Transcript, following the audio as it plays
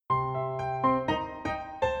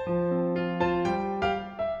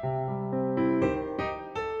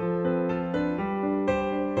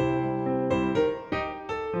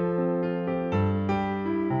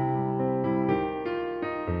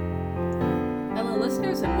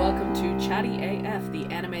listeners, and welcome to Chatty AF, the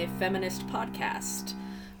anime feminist podcast.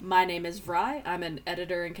 My name is Vry. I'm an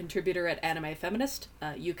editor and contributor at Anime Feminist.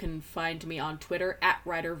 You can find me on Twitter at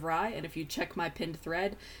WriterVry, and if you check my pinned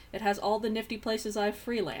thread, it has all the nifty places I've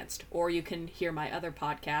freelanced. Or you can hear my other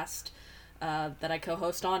podcast that I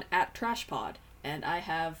co-host on at TrashPod. And I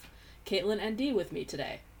have Caitlin and Dee with me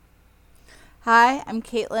today. Hi, I'm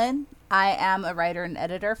Caitlin. I am a writer and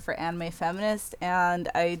editor for Anime Feminist, and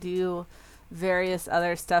I do various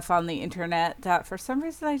other stuff on the internet that for some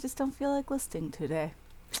reason I just don't feel like listing today.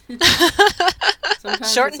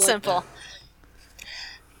 Short and simple.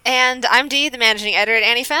 And I'm Dee, the managing editor at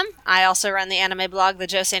AniFem. I also run the anime blog, The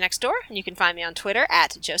Josei Next Door, and you can find me on Twitter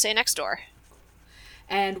at Josei Next Door.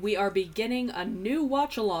 And we are beginning a new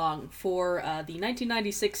watch-along for the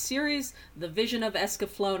 1996 series, The Vision of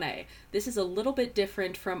Escaflowne. This is a little bit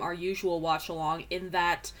different from our usual watch-along in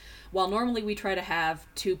that, while normally we try to have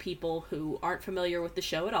two people who aren't familiar with the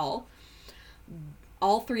show at all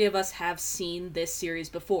three of us have seen this series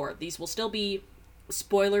before. These will still be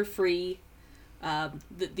spoiler-free.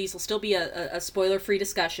 These will still be a spoiler-free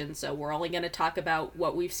discussion, so we're only going to talk about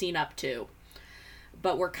what we've seen up to.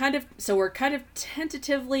 But we're kind of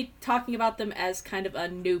tentatively talking about them as kind of a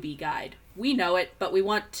newbie guide. We know it, but we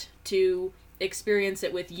want to experience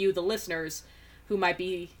it with you, the listeners, who might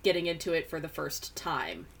be getting into it for the first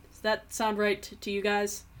time. Does that sound right to you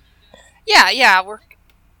guys? Yeah, we're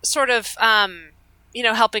sort of,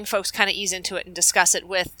 helping folks kind of ease into it and discuss it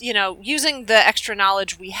with, using the extra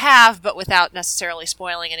knowledge we have, but without necessarily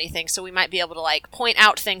spoiling anything. So we might be able to, point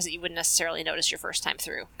out things that you wouldn't necessarily notice your first time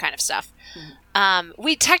through, kind of stuff. Mm-hmm.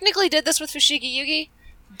 We technically did this with Fushigi Yugi,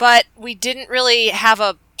 but we didn't really have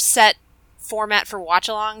a set format for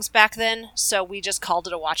watch-alongs back then, so we just called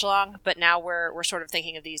it a watch-along, but now we're sort of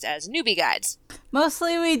thinking of these as newbie guides.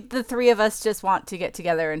 Mostly the three of us just want to get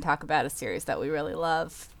together and talk about a series that we really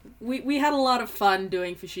love. We had a lot of fun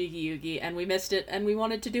doing Fushigi Yugi, and we missed it, and we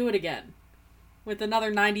wanted to do it again. With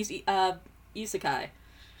another 90s isekai.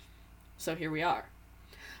 So here we are.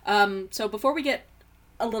 So before we get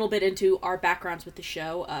a little bit into our backgrounds with the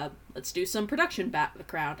show, let's do some production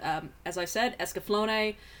background. As I said,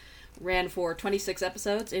 Escaflowne ran for 26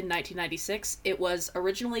 episodes in 1996. It was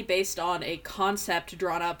originally based on a concept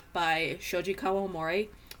drawn up by Shoji Kawamori,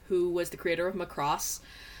 who was the creator of Macross,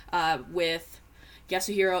 with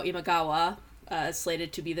Yasuhiro Imagawa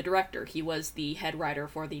slated to be the director. He was the head writer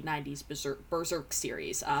for the 90s Berserk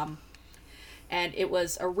series. And it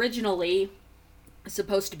was originally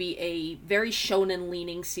supposed to be a very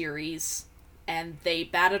shonen-leaning series, and they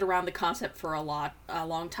batted around the concept for a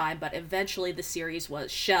long time, but eventually the series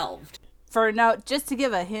was shelved. For now, just to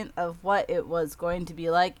give a hint of what it was going to be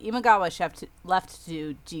like, Imagawa left to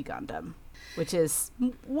do G Gundam, which is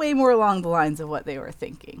way more along the lines of what they were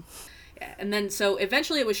thinking. Yeah, and then, so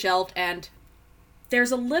eventually it was shelved, and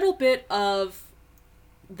there's a little bit of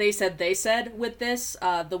they said with this.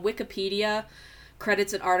 The Wikipedia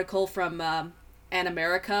credits an article from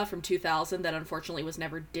America from 2000 that unfortunately was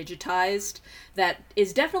never digitized, that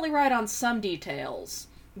is definitely right on some details,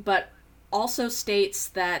 but also states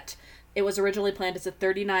that it was originally planned as a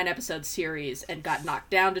 39-episode series and got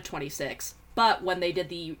knocked down to 26, but when they did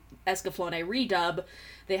the Escaflowne redub,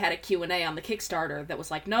 they had a Q&A on the Kickstarter that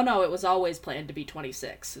was like, no, it was always planned to be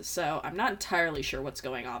 26, so I'm not entirely sure what's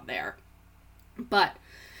going on there. But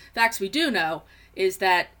facts we do know is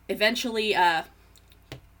that eventually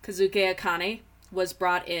Kazuki Akane was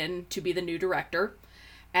brought in to be the new director,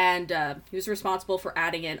 and he was responsible for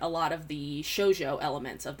adding in a lot of the shoujo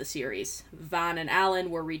elements of the series. Van and Alan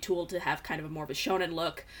were retooled to have kind of a more of a shonen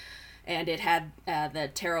look, and it had the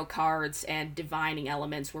tarot cards and divining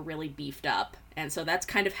elements were really beefed up. And so that's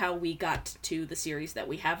kind of how we got to the series that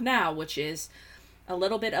we have now, which is a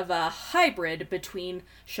little bit of a hybrid between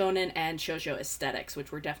shonen and shoujo aesthetics,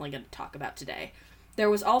 which we're definitely going to talk about today. There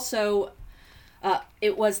was also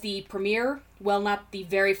it was the premiere, well, not the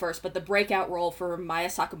very first, but the breakout role for Maya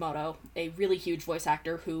Sakamoto, a really huge voice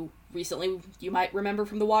actor who recently you might remember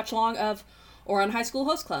from the watch-along of Ouran High School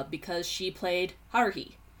Host Club, because she played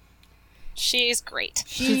Haruhi. She's great.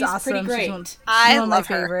 She's awesome. Pretty great. She's one I of love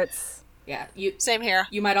my her. favorites. Yeah, same here.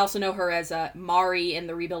 You might also know her as Mari in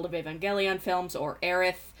the Rebuild of Evangelion films, or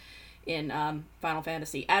Aerith in Final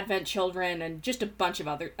Fantasy Advent Children, and just a bunch of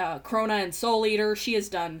other Krona and Soul Eater. She has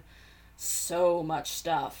done so much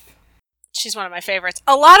stuff. She's one of my favorites.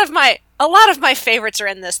 A lot of my favorites are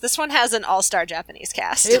in this. This one has an all-star Japanese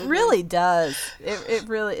cast. It really does. It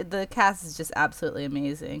really, the cast is just absolutely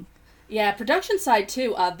amazing. Yeah, production side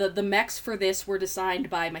too. The mechs for this were designed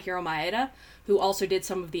by Mahiro Maeda, who also did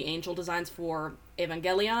some of the angel designs for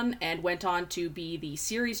Evangelion and went on to be the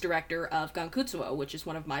series director of Gankutsuo, which is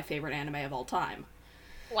one of my favorite anime of all time.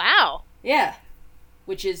 Wow. Yeah.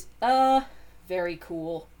 Which is, very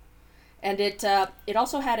cool. And it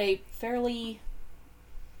also had a fairly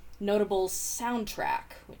notable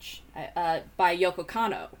soundtrack, which, by Yoko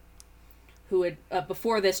Kanno, who had,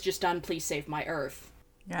 before this, just done Please Save My Earth.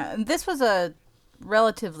 Yeah, and this was a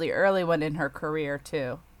relatively early one in her career,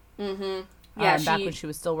 too. Mm-hmm. Yeah, back when she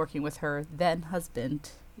was still working with her then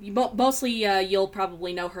husband. Mostly, you'll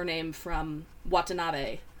probably know her name from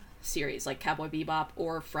Watanabe series, like Cowboy Bebop,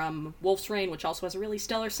 or from Wolf's Rain, which also has a really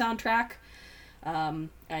stellar soundtrack,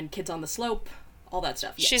 and Kids on the Slope, all that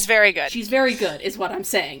stuff. Yeah. She's very good. She's very good, is what I'm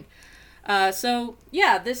saying. So,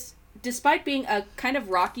 yeah, this, despite being a kind of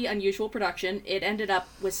rocky, unusual production, it ended up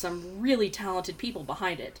with some really talented people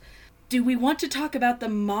behind it. Do we want to talk about the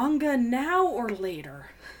manga now or later?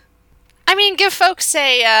 I mean, give folks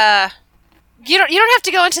a, you don't have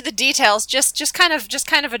to go into the details, just kind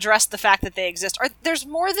of address the fact that they exist. Or there's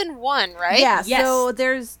more than one, right? Yeah, Yes. so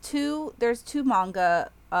there's two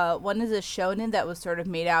manga. One is a shonen that was sort of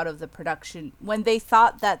made out of the production. When they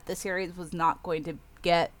thought that the series was not going to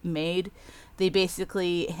get made, they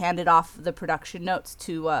basically handed off the production notes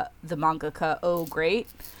to the mangaka Oh Great,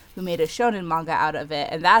 who made a shonen manga out of it.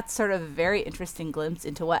 And that's sort of a very interesting glimpse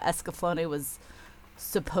into what Escaflowne was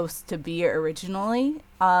supposed to be originally.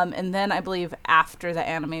 And then I believe after the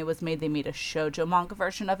anime was made, they made a shoujo manga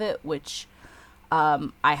version of it, which I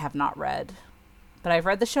have not read. But I've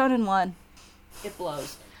read the shonen one. It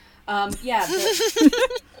blows. Yeah,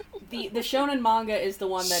 the shonen manga is the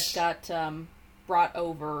one that got brought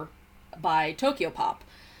over by Tokyopop.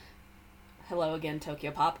 Hello again,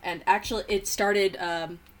 Tokyopop. And actually, it started...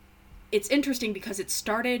 it's interesting because it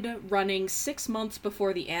started running 6 months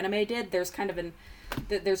before the anime did. There's kind of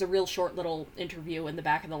there's a real short little interview in the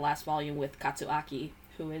back of the last volume with Katsuaki,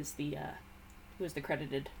 who is the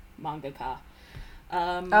credited mangaka.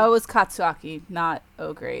 Oh, it was Katsuaki, not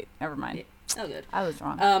Oh Great. Never mind. Oh, good. I was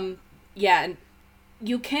wrong. Yeah, and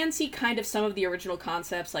you can see kind of some of the original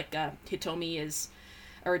concepts, like Hitomi is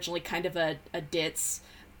originally kind of a ditz,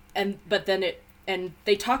 but then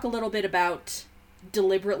they talk a little bit about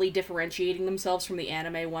deliberately differentiating themselves from the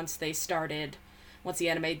anime once the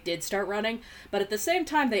anime did start running, but at the same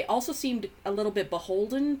time they also seemed a little bit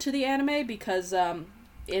beholden to the anime because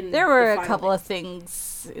there were a couple of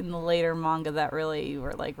things in the later manga that really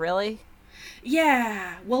were like, really?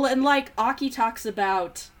 Yeah, well, and like Aki talks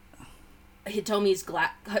about Hitomi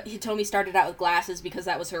started out with glasses because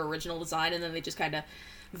that was her original design, and then they just kind of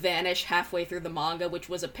vanish halfway through the manga, which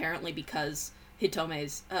was apparently because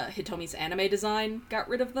Hitomi's anime design got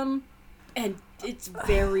rid of them, and it's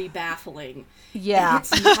very baffling. Yeah, and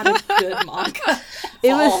it's not a good manga.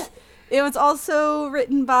 It was also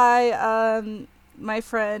written by my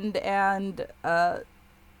friend and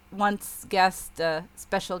once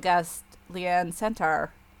special guest Leanne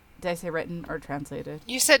Centaur. Did I say written or translated?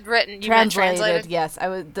 You said written. You meant translated. Yes, I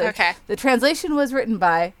was. Okay. The translation was written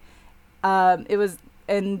by. It was,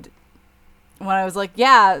 and when I was like,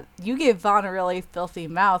 "Yeah, you gave Vaughn a really filthy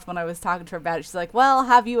mouth," when I was talking to her about it, she's like, "Well,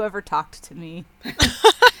 have you ever talked to me?" Yeah,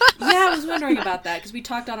 I was wondering about that because we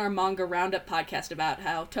talked on our manga roundup podcast about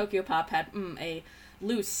how Tokyopop had a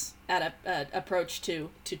loose approach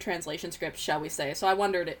to translation scripts, shall we say. So I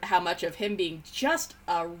wondered how much of him being just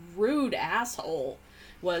a rude asshole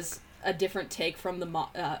was a different take from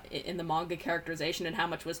in the manga characterization, and how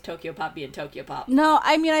much was Tokyopop being Tokyopop. No,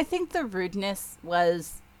 I mean, I think the rudeness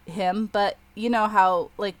was him, but you know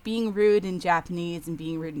how, like, being rude in Japanese and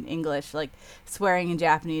being rude in English, like swearing in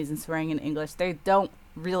Japanese and swearing in English, they don't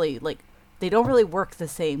really work the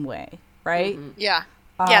same way, right? Mm-hmm. Yeah.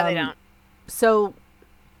 Yeah, they don't. So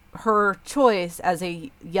her choice as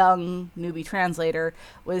a young newbie translator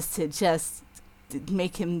was to just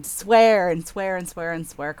make him swear and swear and swear and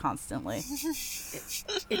swear constantly.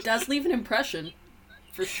 It does leave an impression,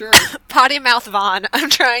 for sure. Potty mouth Vaughn, I'm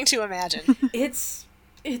trying to imagine. It's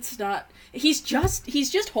not. He's just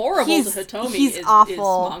horrible to Hitomi. He's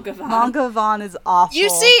awful. Is Manga Vaughn. Manga Vaughn is awful. You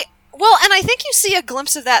see, well, and I think you see a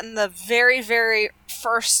glimpse of that in the very, very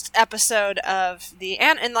first episode of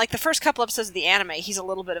in like the first couple episodes of the anime. He's a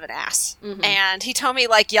little bit of an ass, and Hitomi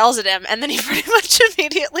like yells at him, and then he pretty much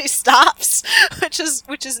immediately stops, which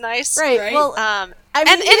is nice, right? Well, I mean,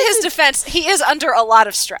 and in his defense, he is under a lot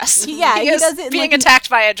of stress. Yeah, he is being attacked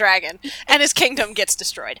by a dragon, and his kingdom gets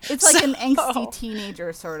destroyed. It's like an angsty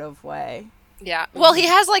teenager sort of way. Yeah. Well, he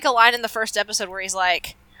has like a line in the first episode where he's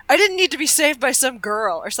like, "I didn't need to be saved by some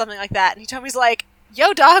girl," or something like that, and Hitomi's like,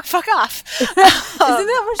 "Yo, dog, fuck off." Isn't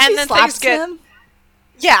that when she slaps him?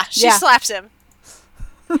 Yeah, she slaps him.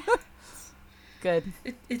 Good.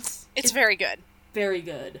 It's very good. Very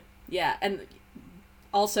good. Yeah, and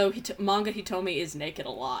also manga Hitomi is naked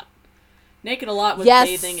a lot. Naked a lot with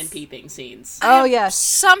bathing and peeping scenes. Oh, yes.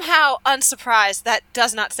 Somehow unsurprised. That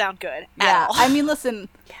does not sound good at all. I mean, listen,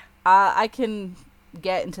 I can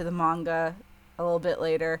get into the manga a little bit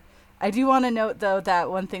later. I do want to note, though, that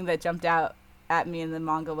one thing that jumped out at me in the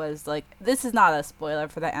manga was, like, this is not a spoiler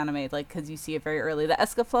for the anime, like, because you see it very early. The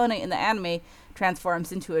Escaflowne in the anime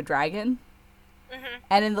transforms into a dragon. Mm-hmm.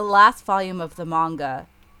 And in the last volume of the manga,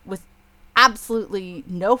 with absolutely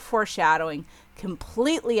no foreshadowing,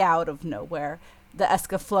 completely out of nowhere, the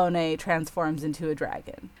Escaflowne transforms into a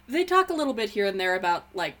dragon. They talk a little bit here and there about,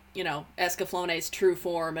 like, you know, Escaflowne's true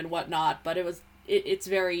form and whatnot, but it's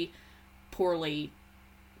very poorly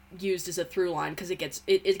used as a through line, because it gets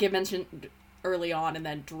mentioned early on and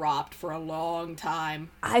then dropped for a long time.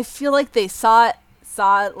 I feel like they saw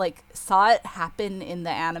it happen in the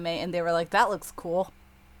anime, and they were like, that looks cool.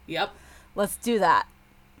 Yep. Let's do that.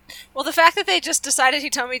 Well, the fact that they just decided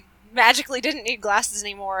Hitomi magically didn't need glasses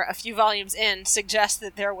anymore a few volumes in suggests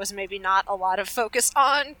that there was maybe not a lot of focus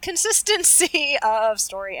on consistency of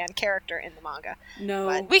story and character in the manga. No.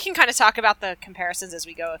 But we can kind of talk about the comparisons as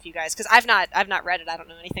we go, if you guys, because I've not read it, I don't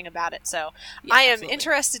know anything about it, so yeah, I am absolutely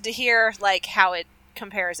interested to hear, like, how it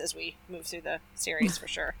compares as we move through the series, for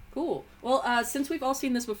sure. Cool. Well, since we've all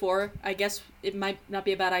seen this before, I guess it might not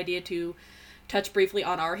be a bad idea to touch briefly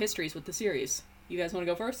on our histories with the series. You guys want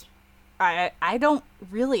to go first? I don't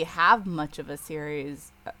really have much of a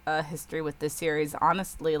history with this series,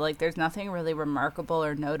 honestly. Like, there's nothing really remarkable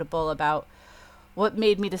or notable about what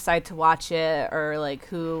made me decide to watch it, or, like,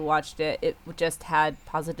 who watched it. It just had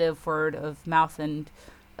positive word of mouth, and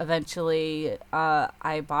eventually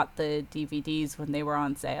I bought the DVDs when they were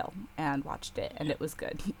on sale and watched it, and it was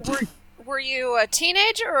good. Were you a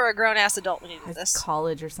teenager or a grown-ass adult when you did this?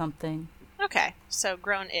 College or something. Okay, so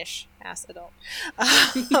grown-ish ass adult.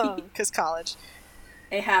 Because college.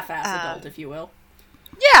 A half-ass adult, if you will.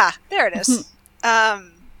 Yeah, there it is.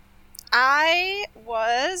 I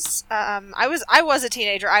was a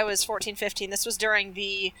teenager. I was 14, 15. This was during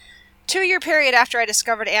the 2-year period after I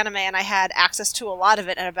discovered anime, and I had access to a lot of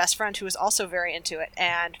it, and a best friend who was also very into it.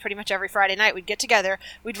 And pretty much every Friday night we'd get together,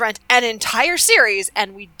 we'd rent an entire series,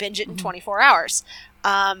 and we'd binge it in 24 hours.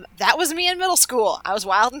 That was me in middle school. I was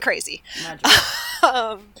wild and crazy.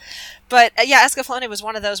 But yeah, Escaflowne was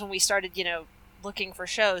one of those when we started, looking for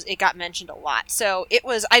shows, it got mentioned a lot. So it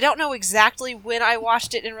was, I don't know exactly when I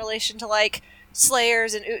watched it in relation to, like,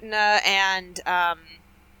 Slayers and Utena and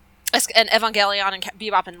Evangelion and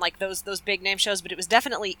Bebop and, like, those big name shows, but it was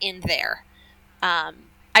definitely in there. I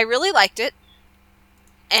really liked it.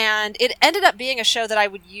 And it ended up being a show that I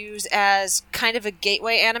would use as kind of a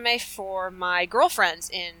gateway anime for my girlfriends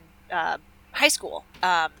in high school,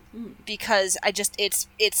 because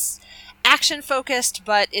it's action focused,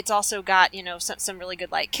 but it's also got some really good,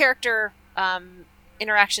 like, character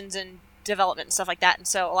interactions and development and stuff like that. And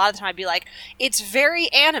so a lot of the time I'd be like, it's very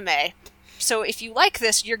anime, so if you like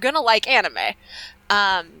this, you're gonna like anime.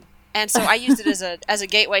 And so I used it as a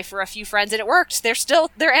gateway for a few friends, and it worked. They're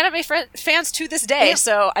anime fans to this day,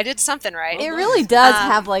 so I did something right. It really does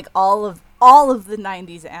have, like, all of the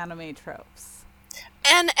 90s anime tropes.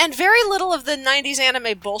 And very little of the 90s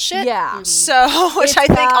anime bullshit. Yeah. Mm-hmm. So, which I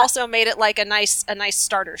think also made it, like, a nice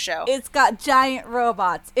starter show. It's got giant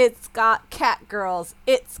robots. It's got cat girls.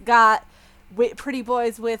 It's got pretty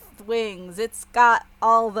boys with wings. It's got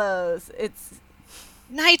all those. It's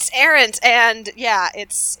knights errant, and yeah,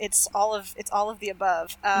 it's all of the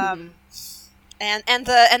above. And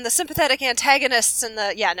the sympathetic antagonists and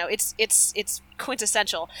it's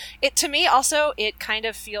quintessential. It, to me, also, it kind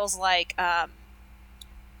of feels like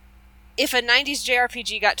if a 90s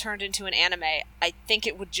JRPG got turned into an anime, I think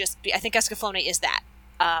it would just be, I think Escaflowne is that.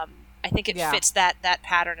 I think it fits that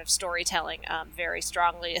pattern of storytelling very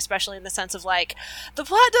strongly, especially in the sense of, like, the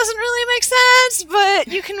plot doesn't really make sense, but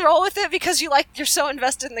you can roll with it because you're so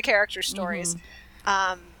invested in the character stories.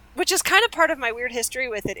 Which is kind of part of my weird history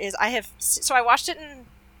with it. Is I watched it in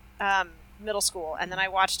middle school, and then I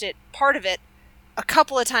watched part of it a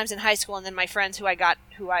couple of times in high school, and then my friends who I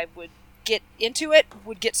would get into it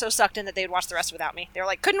would get so sucked in that they would watch the rest without me. They were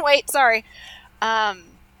like, couldn't wait, sorry.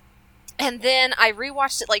 And then I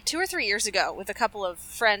rewatched it like 2 or 3 years ago with a couple of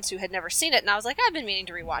friends who had never seen it, and I was like, I've been meaning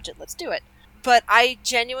to rewatch it, let's do it. but I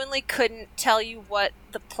genuinely couldn't tell you what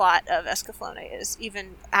the plot of Escaflowne is,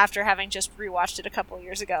 even after having just rewatched it a couple of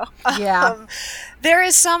years ago. Yeah. There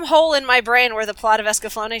is some hole in my brain where the plot of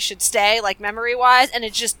Escaflowne should stay, like memory-wise, and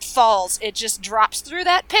it just falls. It just drops through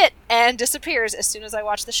that pit and disappears as soon as I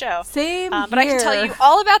watch the show. Same But I can tell you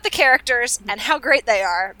all about the characters and how great they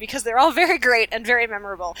are, because they're all very great and very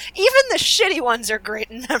memorable. Even the shitty ones are great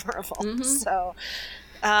and memorable. Mm-hmm. So...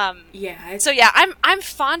 yeah. So yeah, I'm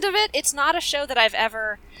fond of it. It's not a show that I've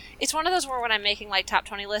ever. It's one of those where when I'm making like top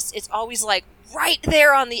 20 lists, it's always like right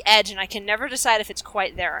there on the edge, and I can never decide if it's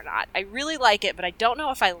quite there or not. I really like it, but I don't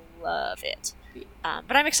know if I love it.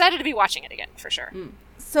 But I'm excited to be watching it again for sure.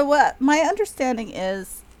 So what my understanding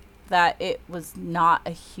is that it was not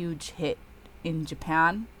a huge hit in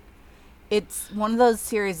Japan. It's one of those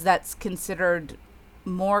series that's considered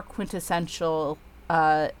more quintessential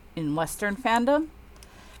in Western fandom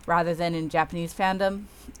rather than in Japanese fandom.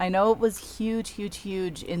 I know it was huge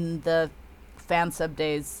in the fan sub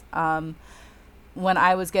days. When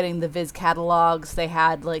I was getting the Viz catalogs, they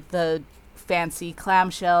had like the fancy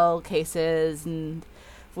clamshell cases and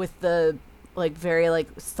with the like very like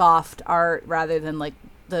soft art rather than like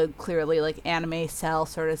the clearly like anime cell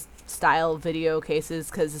sort of style video cases,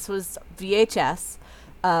 because this was VHS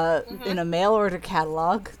in a mail order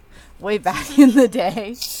catalog way back in the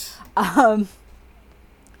day.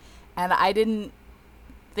 And I didn't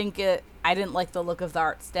like the look of the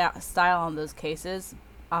art style on those cases.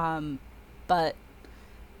 But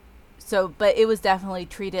it was definitely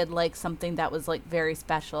treated like something that was like very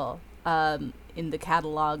special in the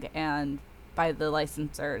catalog and by the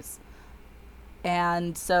licensors.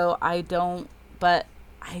 And so I don't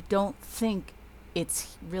think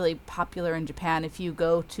it's really popular in Japan. If you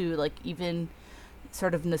go to like even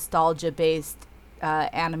sort of nostalgia based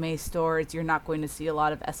anime stores, you're not going to see a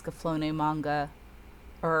lot of Escaflowne manga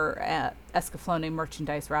or Escaflowne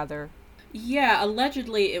merchandise rather. Yeah,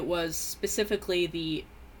 allegedly it was specifically the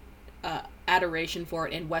adoration for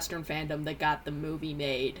it in Western fandom that got the movie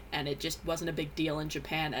made, and it just wasn't a big deal in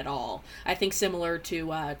Japan at all. I think similar to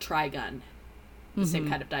Trigun, the same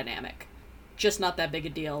kind of dynamic. Just not that big a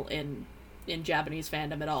deal in Japanese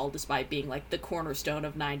fandom at all, despite being like the cornerstone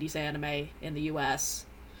of 90s anime in the US.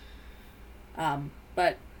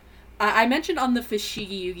 But I mentioned on the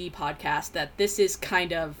Fushigi Yugi podcast that this is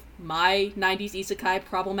kind of my 90s isekai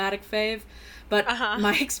problematic fave, but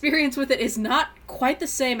my experience with it is not quite the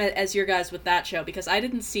same as your guys with that show, because I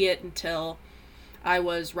didn't see it until I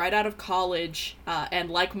was right out of college,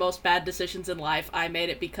 and like most bad decisions in life, I made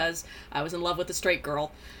it because I was in love with a straight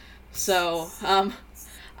girl. So,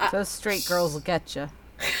 those straight girls will get you.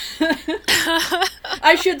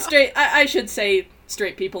 I should say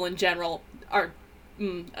straight people in general are,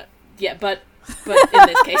 yeah, but in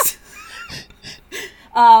this case.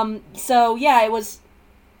 So yeah, it was,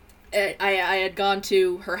 I had gone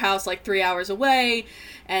to her house like 3 hours away,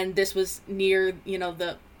 and this was near,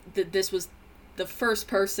 this was the first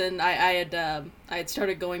person I had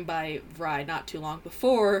started going by Vry not too long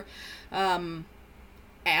before, and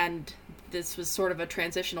this was sort of a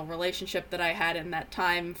transitional relationship that I had in that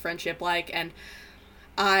time, friendship-like, and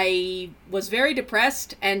I was very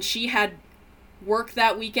depressed, and she had work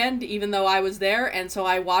that weekend, even though I was there, and so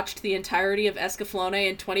I watched the entirety of Escaflowne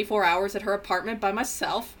in 24 hours at her apartment by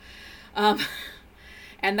myself, and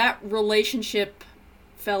that relationship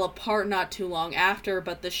fell apart not too long after,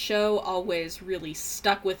 but the show always really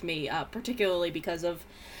stuck with me, particularly because of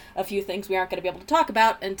a few things we aren't going to be able to talk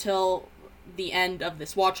about until the end of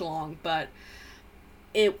this watch-along, but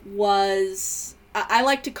it was... I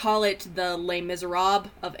like to call it the Les Miserables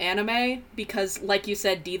of anime, because, like you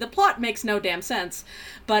said, Dee, the plot makes no damn sense,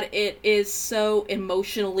 but it is so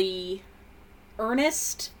emotionally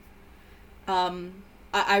earnest.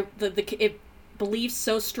 It believes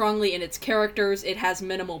so strongly in its characters, it has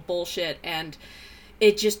minimal bullshit, and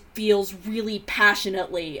it just feels really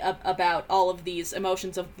passionately about all of these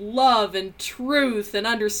emotions of love and truth and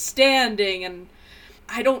understanding, and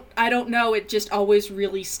I don't know, it just always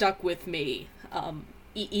really stuck with me.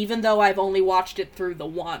 Even though I've only watched it through the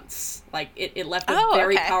once, like it left a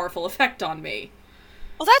very powerful effect on me.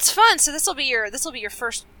 Well, that's fun. So this will be your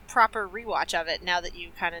first proper rewatch of it now that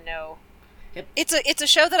you kind of know. Yep. It's a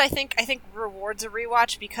show that I think rewards a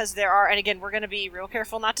rewatch, because there are, and again, we're going to be real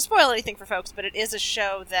careful not to spoil anything for folks, but it is a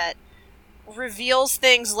show that reveals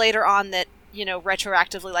things later on that,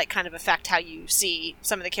 retroactively like kind of affect how you see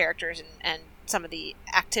some of the characters and some of the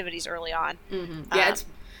activities early on. Mm-hmm. Yeah,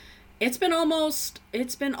 It's been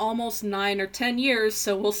almost 9 or 10 years,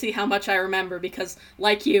 so we'll see how much I remember, because,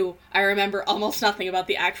 like you, I remember almost nothing about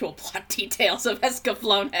the actual plot details of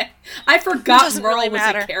Escaflowne. I forgot Merle was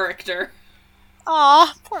a character.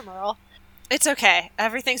 Aw, poor Merle. It's okay.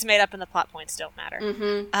 Everything's made up and the plot points don't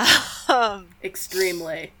matter.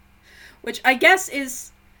 Extremely. Which I guess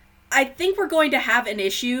is... I think we're going to have an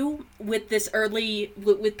issue with this early...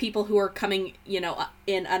 with people who are coming,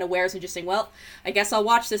 in unawares and just saying, well, I guess I'll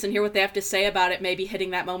watch this and hear what they have to say about it, maybe hitting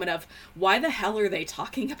that moment of, why the hell are they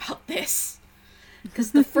talking about this?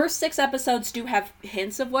 Because the first 6 episodes do have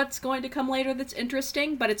hints of what's going to come later that's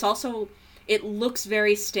interesting, but it's also... it looks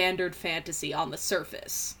very standard fantasy on the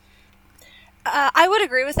surface. I would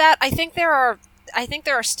agree with that. I think there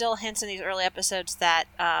are still hints in these early episodes that,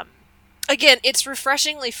 again, it's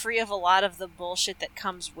refreshingly free of a lot of the bullshit that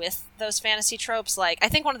comes with those fantasy tropes. Like, I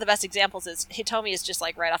think one of the best examples is Hitomi is just,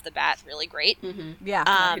 like, right off the bat really great. Mm-hmm. Yeah.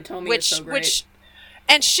 Hitomi is so great.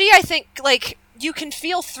 And she, I think, like, you can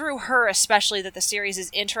feel through her especially that the series is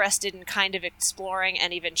interested in kind of exploring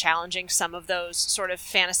and even challenging some of those sort of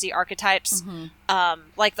fantasy archetypes. Mm-hmm.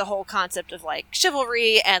 Like the whole concept of, like,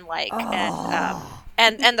 chivalry and, like,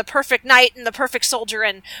 and the perfect knight and the perfect soldier,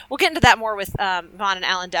 and we'll get into that more with Vaughn and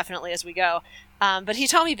Alan definitely as we go. But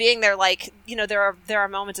Hitomi being there, like, there are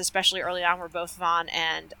moments, especially early on, where both Vaughn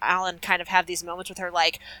and Alan kind of have these moments with her,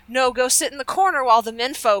 like, no, go sit in the corner while the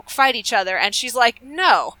menfolk fight each other, and she's like,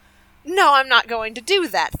 no, I'm not going to do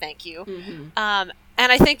that, thank you. Mm-hmm.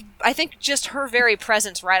 And I think just her very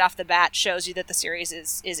presence right off the bat shows you that the series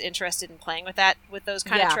is interested in playing with those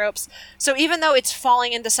kind of tropes. So even though it's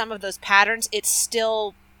falling into some of those patterns, it's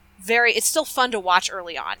still fun to watch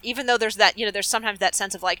early on. Even though there's that, there's sometimes that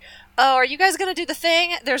sense of like, oh, are you guys going to do the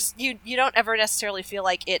thing? There's you don't ever necessarily feel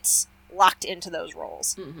like it's locked into those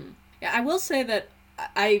roles. Mm-hmm. Yeah, I will say that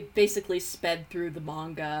I basically sped through the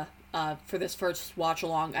manga for this first watch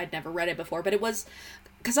along. I'd never read it before, but it was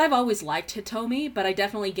because I've always liked Hitomi, but I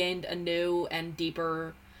definitely gained a new and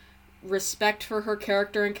deeper respect for her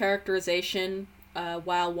character and characterization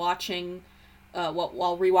while watching,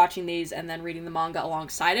 while rewatching these and then reading the manga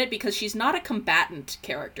alongside it, because she's not a combatant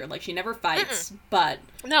character. Like, she never fights, but...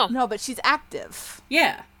 No, but she's active.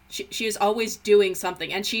 Yeah. She is always doing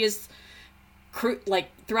something, and she is...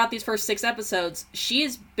 throughout these first 6 episodes, she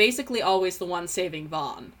is basically always the one saving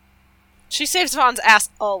Vaughn. She saves Vaughn's ass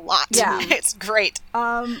a lot. Yeah. It's great.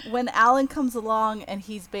 When Alan comes along and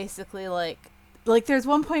he's basically like there's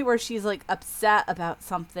one point where she's like upset about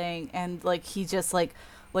something and like he just like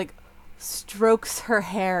strokes her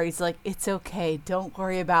hair. He's like, it's okay, don't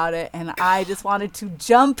worry about it. And I just wanted to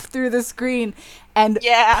jump through the screen and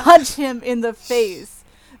punch him in the face,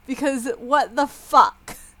 because what the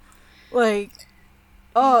fuck? Like,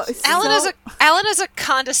 Alan is a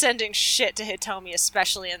condescending shit to Hitomi,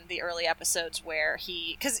 especially in the early episodes where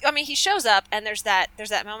he shows up and there's that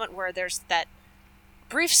moment where there's that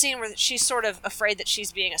brief scene where she's sort of afraid that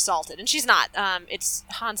she's being assaulted, and she's not. It's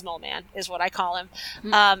Hans Moleman is what I call him.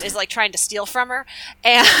 Is like trying to steal from her,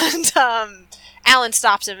 and Alan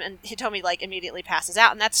stops him, and Hitomi like immediately passes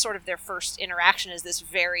out, and that's sort of their first interaction. Is this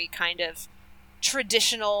very kind of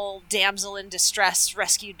traditional damsel in distress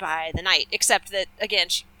rescued by the knight, except that again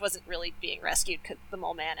she wasn't really being rescued because the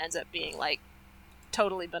mole man ends up being like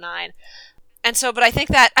totally benign. And so, but I think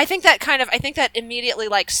that immediately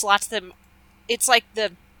like slots them. It's like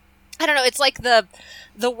it's like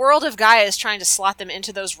the world of Gaia is trying to slot them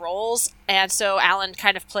into those roles, and so Alan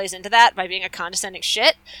kind of plays into that by being a condescending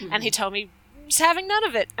shit, and Hitomi's having none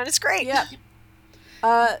of it, and it's great. Yeah.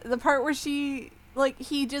 The part where he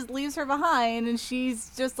just leaves her behind and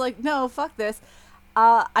she's just like, no, fuck this.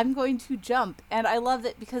 I'm going to jump. And I love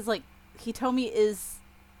it because, like, Hitomi is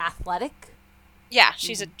athletic. Yeah,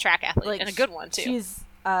 she's a track athlete, and a good one, too. She's,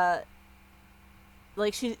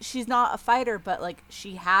 she's not a fighter, but, like,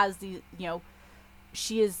 she has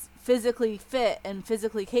she is physically fit and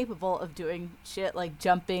physically capable of doing shit like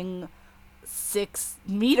jumping 6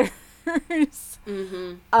 meters.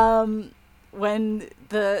 Mm-hmm. When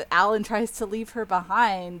the Alan tries to leave her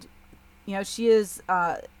behind, she is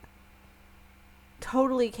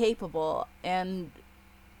totally capable and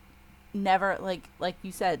never, like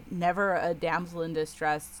you said, never a damsel in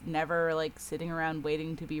distress, never like sitting around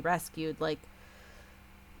waiting to be rescued. Like,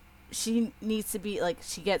 she needs to be like,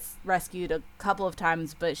 she gets rescued a couple of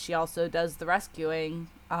times, but she also does the rescuing.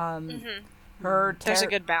 There's a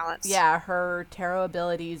good balance. Yeah, her tarot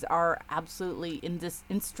abilities are absolutely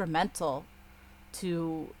instrumental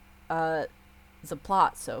to the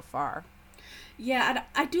plot so far. Yeah, and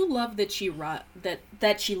I do love that she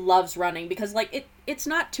that she loves running, because like it's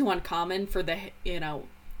not too uncommon for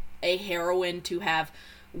a heroine to have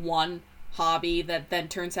one hobby that then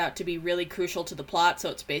turns out to be really crucial to the plot, so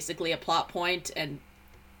it's basically a plot point, and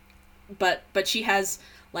but she has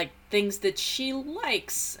like things that she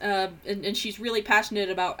likes, and she's really passionate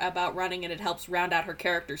about running, and it helps round out her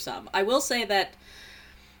character some. I will say that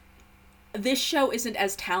this show isn't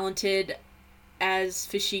as talented as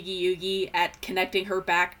Fushigi Yugi at connecting her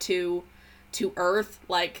back to Earth.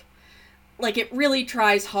 Like it really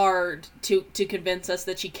tries hard to convince us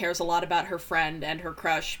that she cares a lot about her friend and her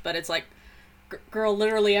crush, but it's like, girl,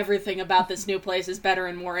 literally everything about this new place is better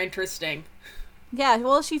and more interesting. Yeah,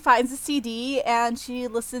 well, she finds a CD and she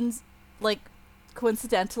listens, like,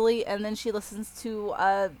 coincidentally, and then she listens to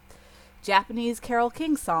a Japanese Carole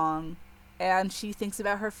King song, and she thinks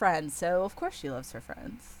about her friends, so of course she loves her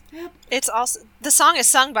friends. Yep. It's also, the song is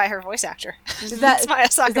sung by her voice actor. Is that Maya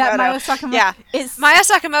Sakamoto. Is that Maya Sakamoto? Yeah. It's, Maya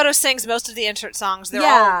Sakamoto sings most of the insert songs. They're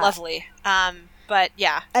all lovely. But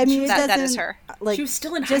yeah, I mean, that is her. Like, she was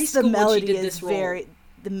still in high just school the melody when she did is this role.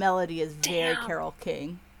 The melody is very Damn. Carole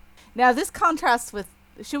King. Now, this contrasts with...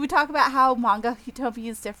 Should we talk about how manga Hitomi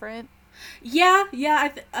is different? Yeah.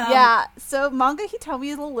 Yeah, so manga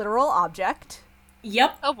Hitomi is a literal object.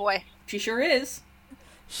 Yep. Oh boy. She sure is.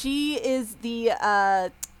 She is the,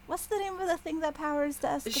 what's the name of the thing that powers the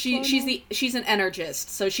Escaflowne? She's an energist,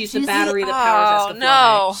 so she's the She's battery the- that powers Oh, Escaflowne.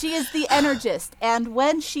 no. She is the energist, and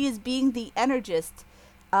when she is being the energist,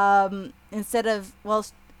 instead of, well,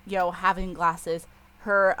 you know, having glasses,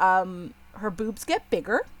 her boobs get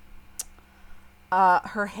bigger,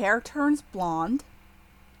 her hair turns blonde,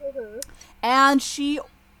 and she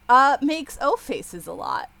makes O faces a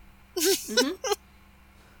lot. This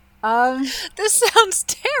sounds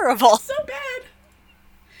terrible. So bad.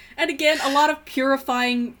 And again, a lot of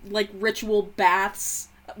purifying, like, ritual baths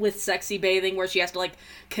with sexy bathing where she has to, like,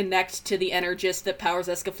 connect to the energist that powers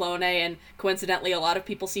Escaflowne, and coincidentally a lot of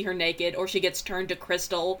people see her naked, or she gets turned to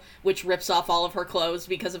crystal, which rips off all of her clothes,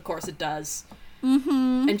 because of course it does.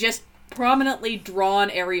 Mm-hmm. And just prominently drawn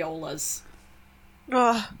areolas.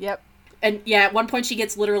 Ugh. Yep. And yeah, at one point she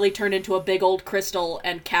gets literally turned into a big old crystal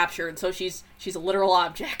and captured, so she's a literal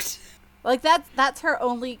object. Like, that's her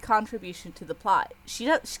only contribution to the plot.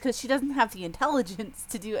 Because she doesn't have the intelligence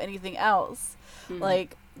to do anything else. Mm-hmm.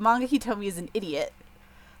 Like, manga Hitomi is an idiot.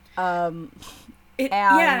 It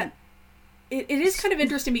is kind of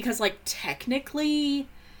interesting because, like, technically,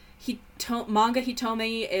 manga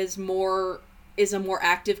Hitomi is a more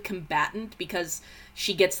active combatant because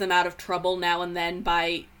she gets them out of trouble now and then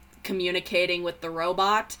by communicating with the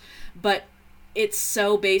robot, but it's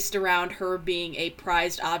so based around her being a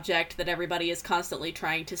prized object that everybody is constantly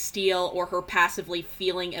trying to steal, or her passively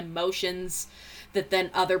feeling emotions that then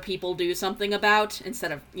other people do something about, instead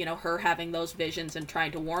of, you know, her having those visions and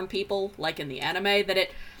trying to warn people, like in the anime, that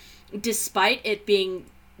despite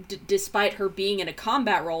her being in a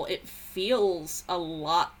combat role, it feels a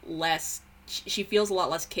lot less, she feels a lot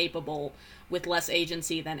less capable with less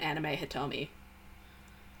agency than anime Hitomi.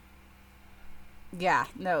 Yeah,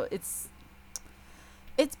 no, it's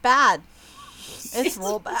bad. It's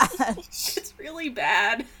real bad. It's really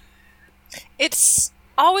bad. It's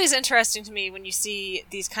always interesting to me when you see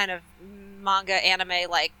these kind of manga anime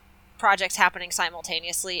like projects happening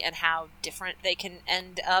simultaneously and how different they can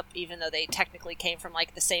end up, even though they technically came from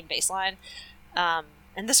like the same baseline.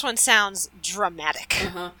 And this one sounds dramatic.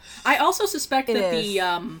 Uh-huh. I also suspect that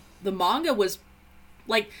the manga was,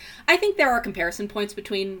 like, I think there are comparison points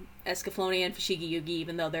between Escaflowne and Fushigi Yugi,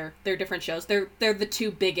 even though they're different shows. They're the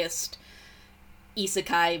two biggest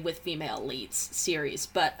isekai with female leads series,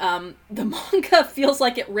 but the manga feels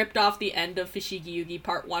like it ripped off the end of Fushigi Yugi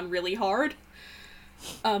Part 1 really hard.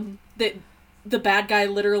 The bad guy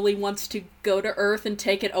literally wants to go to Earth and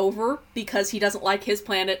take it over because he doesn't like his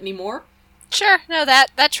planet anymore. Sure, no,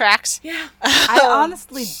 that tracks. Yeah. I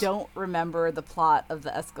honestly don't remember the plot of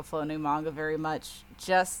the Escaflowne manga very much,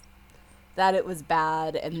 just that it was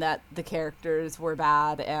bad and that the characters were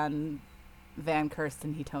bad and Van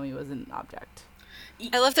Kirsten Hitomi was an object.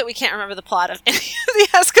 I love that we can't remember the plot of any of the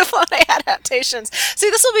Escaflowne adaptations. See,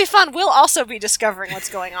 this will be fun. We'll also be discovering what's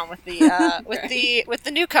going on with the Right. with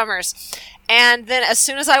the newcomers, and then as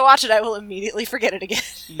soon as I watch it, I will immediately forget it again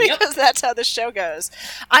because that's how the show goes.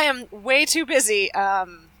 I am way too busy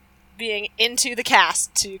being into the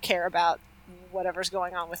cast to care about whatever's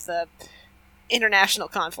going on with the international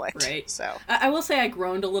conflict. Right. So I will say I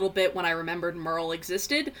groaned a little bit when I remembered Merle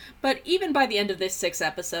existed, but even by the end of this 6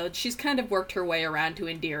 episodes, she's kind of worked her way around to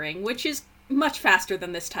endearing, which is much faster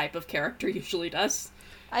than this type of character usually does.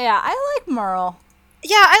 Yeah, I like Merle.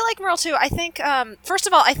 yeah, I like Merle too. I think first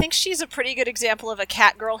of all, I think she's a pretty good example of a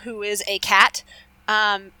cat girl who is a cat.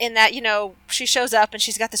 In that, you know, she shows up and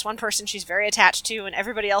she's got this one person she's very attached to, and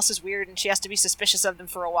everybody else is weird and she has to be suspicious of them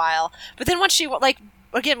for a while. But then once she, like,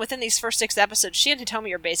 again, within these first 6 episodes, she and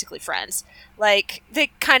Hitomi are basically friends. Like, they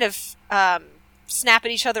kind of snap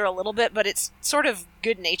at each other a little bit, but it's sort of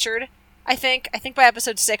good-natured, I think. I think by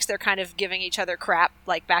episode 6, they're kind of giving each other crap,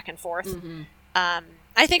 like, back and forth. Mm-hmm.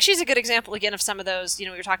 I think she's a good example, again, of some of those, we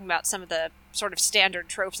were talking about some of the sort of standard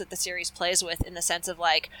tropes that the series plays with, in the sense of,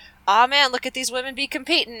 like, aw, man, look at these women be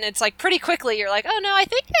competing. It's like, pretty quickly, you're like, oh, no, I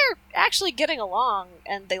think they're actually getting along,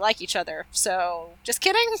 and they like each other. So, just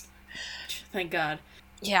kidding? Thank God.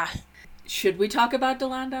 Yeah. Should we talk about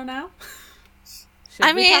Delando now?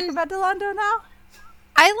 Should we talk about Delando now?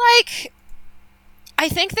 I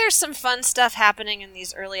think there's some fun stuff happening in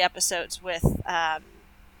these early episodes with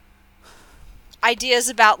ideas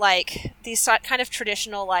about, like, these kind of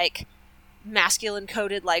traditional, like,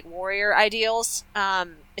 masculine-coded, like, warrior ideals,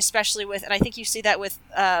 especially with, and I think you see that with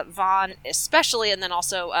Vaughn especially, and then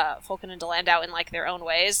also Fulkin and Delandau in, like, their own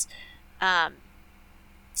ways.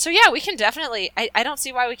 So yeah, we can definitely, I don't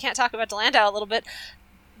see why we can't talk about Delandau a little bit.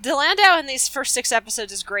 Delandau in these first 6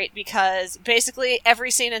 episodes is great because basically every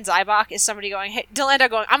scene in Zybok is somebody going, hey, Delandau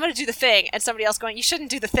going, I'm going to do the thing, and somebody else going, you shouldn't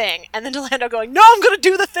do the thing, and then Delandau going, no, I'm going to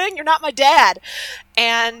do the thing, you're not my dad,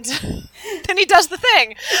 and then he does the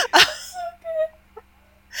thing.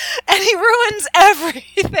 And he ruins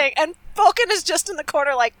everything, and Vulcan is just in the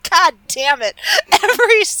corner like, God damn it,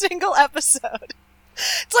 every single episode.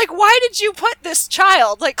 It's like, why did you put this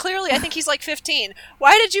child, like, clearly I think he's like 15,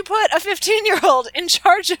 why did you put a 15-year-old in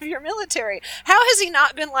charge of your military? How has he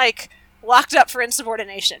not been, like, locked up for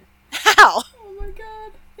insubordination? How? Oh my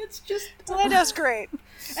God, it's just... Delandau's great.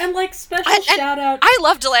 And, like, special shout out... I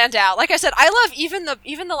love Delandau. Like I said, I love even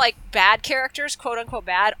the like, bad characters, quote-unquote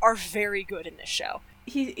bad, are very good in this show.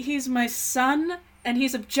 He's my son, and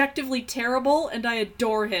he's objectively terrible, and I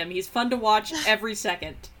adore him. He's fun to watch every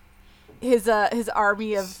second. His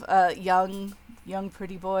army of young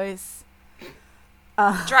pretty boys.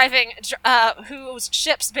 Driving, whose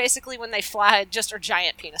ships, basically, when they fly, just are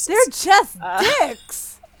giant penises. They're just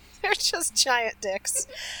dicks! They're just giant dicks.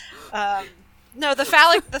 No, the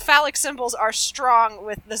phallic symbols are strong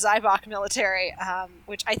with the Zybok military,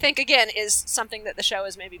 which I think, again, is something that the show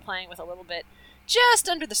is maybe playing with a little bit just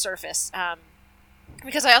under the surface.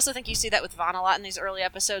 Because I also think you see that with Vaughn a lot in these early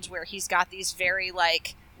episodes, where he's got these very,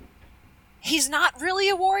 like... He's not really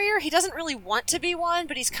a warrior. He doesn't really want to be one,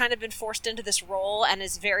 but he's kind of been forced into this role and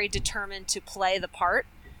is very determined to play the part.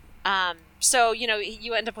 So,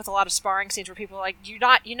 you end up with a lot of sparring scenes where people are like, you're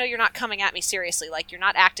not coming at me seriously. Like, you're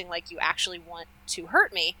not acting like you actually want to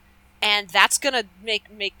hurt me. And that's going to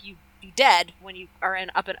make you be dead when you are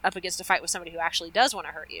up against a fight with somebody who actually does want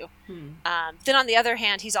to hurt you. Then on the other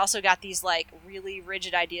hand, he's also got these, like, really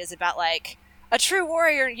rigid ideas about, like, a true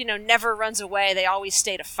warrior, never runs away. They always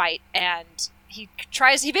stay to fight. And he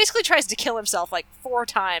basically tries to kill himself like 4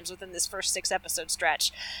 times within this first 6 episode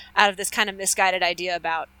stretch out of this kind of misguided idea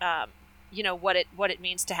about, what it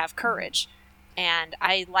means to have courage. And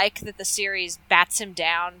I like that the series bats him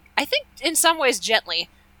down, I think in some ways gently,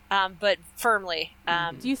 but firmly.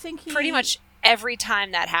 Do you think pretty much every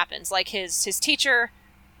time that happens, like his teacher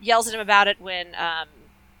yells at him about it when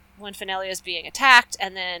Fenelia is being attacked,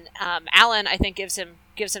 and then Alan, I think, gives him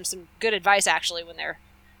some good advice actually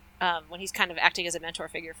when he's kind of acting as a mentor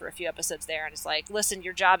figure for a few episodes there, and it's like, listen,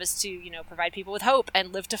 your job is to provide people with hope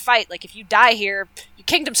and live to fight. Like, if you die here, your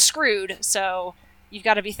kingdom's screwed. So you've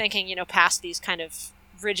got to be thinking past these kind of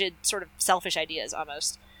rigid, sort of selfish ideas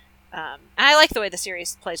almost. And I like the way the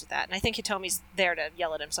series plays with that, and I think Hitomi's there to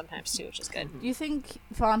yell at him sometimes too, which is good. Do you think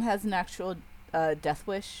Vaughn has an actual death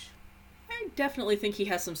wish? I definitely think he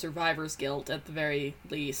has some survivor's guilt at the very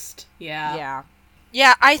least. Yeah.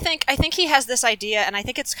 Yeah, I think he has this idea, and I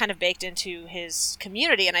think it's kind of baked into his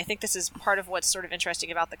community, and I think this is part of what's sort of interesting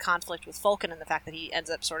about the conflict with Fulkin and the fact that he ends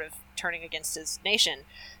up sort of turning against his nation,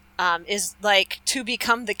 is like, to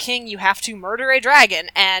become the king, you have to murder a dragon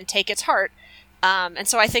and take its heart. And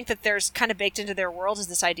so I think that there's kind of baked into their world is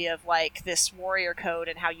this idea of, like, this warrior code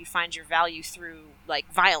and how you find your value through, like,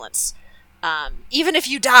 violence. Even if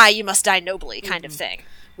you die, you must die nobly, kind of thing.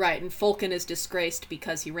 Right, and Fulkin is disgraced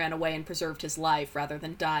because he ran away and preserved his life rather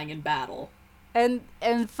than dying in battle. And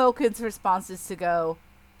Fulkin's response is to go,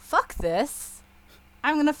 fuck this.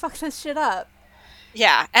 I'm gonna fuck this shit up.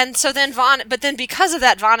 Yeah, and so then because of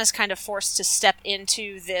that, Vaughn is kind of forced to step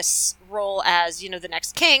into this role as, the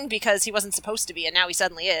next king, because he wasn't supposed to be, and now he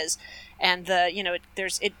suddenly is. And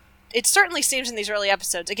it certainly seems in these early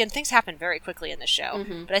episodes, again, things happen very quickly in this show,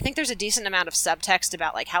 but I think there's a decent amount of subtext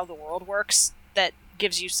about, like, how the world works that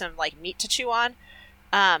gives you some, like, meat to chew on.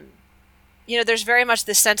 There's very much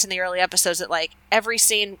this sense in the early episodes that, like, every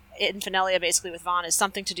scene in Fenelia, basically, with Vaughn is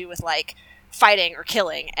something to do with, like, fighting or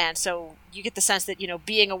killing. And so you get the sense that,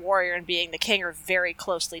 being a warrior and being the king are very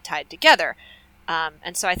closely tied together.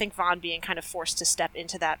 And so I think Vaughn being kind of forced to step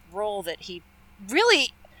into that role that he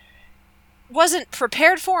really wasn't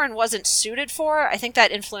prepared for and wasn't suited for, I think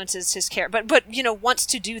that influences his care. But wants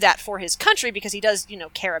to do that for his country because he does,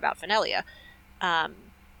 care about Fenelia.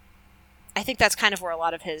 I think that's kind of where a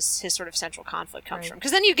lot of his sort of central conflict comes from.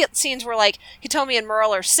 Because then you get scenes where, like, Hitomi and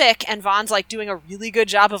Merle are sick, and Vaughn's, like, doing a really good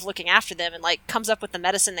job of looking after them, and, like, comes up with the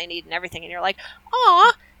medicine they need and everything, and you're like,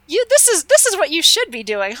 aw, this is what you should be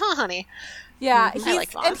doing, huh, honey? Yeah, I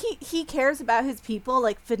like Vaughn. And he cares about his people.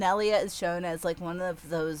 Like, Fenelia is shown as, like, one of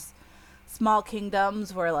those small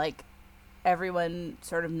kingdoms where, like, everyone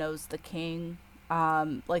sort of knows the king.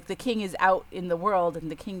 Like, the king is out in the world, in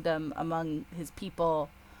the kingdom, among his people,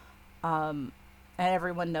 and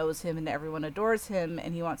everyone knows him and everyone adores him,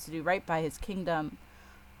 and he wants to do right by his kingdom.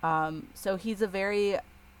 So he's a very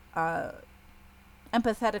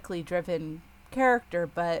empathetically driven character,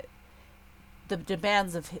 but the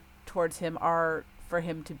demands towards him are for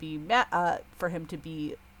him to be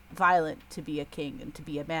violent, to be a king, and to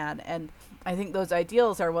be a man. And I think those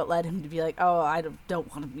ideals are what led him to be like, oh, I don't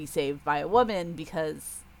want to be saved by a woman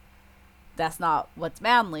because that's not what's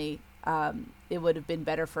manly. It would have been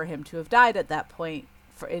better for him to have died at that point,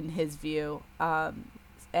 in his view.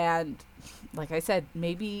 And like I said,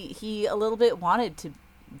 maybe he a little bit wanted to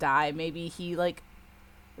die. Maybe he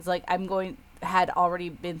had already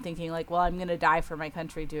been thinking like, well, I'm going to die for my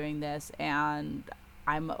country doing this, and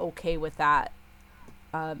I'm okay with that.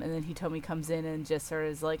 And then Hitomi comes in and just sort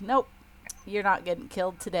of is like, nope, you're not getting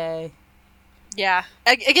killed today. Yeah.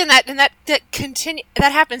 Again, that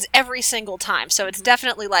happens every single time. So it's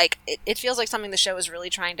definitely like, it feels like something the show is really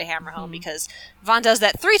trying to hammer home, because Vaughn does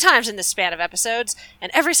that 3 times in this span of episodes, and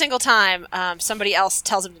every single time somebody else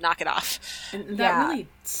tells him to knock it off. And that really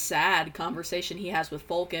sad conversation he has with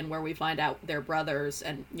Vulcan, where we find out they're brothers,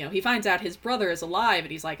 and he finds out his brother is alive,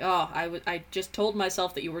 and he's like, oh, I just told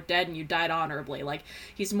myself that you were dead and you died honorably. Like,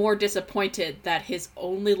 he's more disappointed that his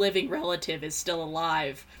only living relative is still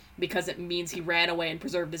alive, because it means he ran away and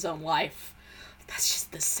preserved his own life. That's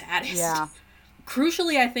just the saddest. Yeah.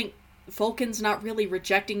 Crucially, I think Vulcan's not really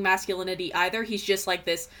rejecting masculinity either. He's just like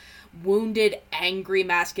this wounded, angry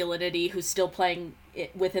masculinity who's still playing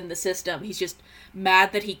it within the system. He's just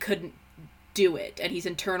mad that he couldn't do it, and he's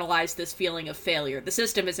internalized this feeling of failure. The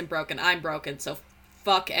system isn't broken, I'm broken, so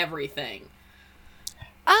fuck everything.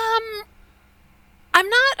 I'm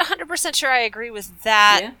not 100% sure I agree with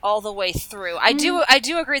that all the way through. I do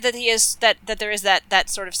agree that he is that there is that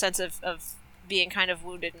sort of sense of being kind of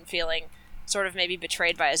wounded and feeling sort of maybe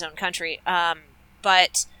betrayed by his own country.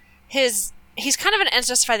 But he's kind of an ends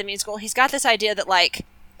justify the means goal. He's got this idea that, like,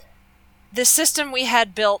 the system we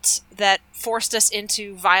had built that forced us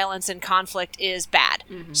into violence and conflict is bad.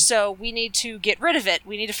 Mm-hmm. So we need to get rid of it.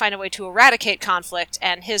 We need to find a way to eradicate conflict.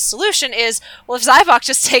 And his solution is, well, if Zybok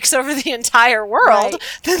just takes over the entire world,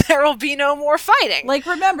 then there will be no more fighting. Like,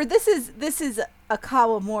 remember, this is a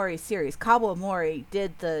Kawamori series. Kawamori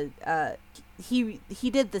did he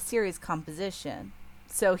did the series composition.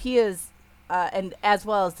 So he is, and as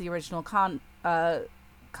well as the original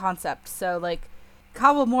concept. So, like,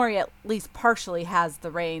 Kawamori at least partially has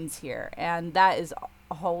the reins here, and that has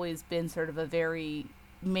always been sort of a very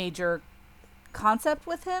major concept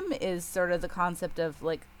with him, is sort of the concept of,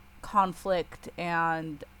 like, conflict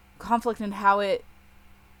and how it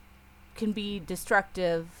can be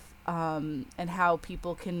destructive, and how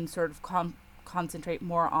people can sort of concentrate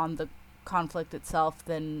more on the conflict itself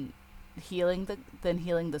than healing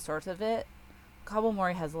the source of it.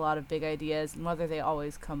 Kawamori has a lot of big ideas, and whether they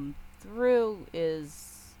always come through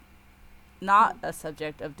is not a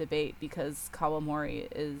subject of debate, because Kawamori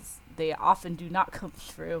they often do not come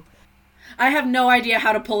through. I have no idea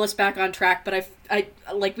how to pull us back on track, but I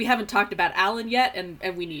like, we haven't talked about Alan yet,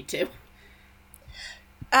 and we need to.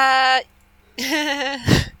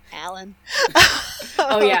 Alan.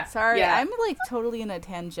 Oh yeah. Sorry, yeah. I'm like totally in a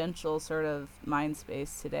tangential sort of mind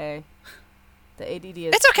space today. The ADD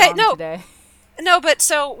is it's okay. No. today. No, but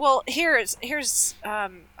here's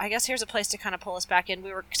I guess here's a place to kind of pull us back in.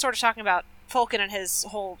 We were sort of talking about Vulcan and his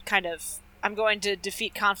whole kind of, I'm going to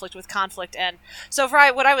defeat conflict with conflict. And so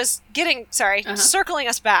what I was getting, circling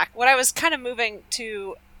us back, what I was kind of moving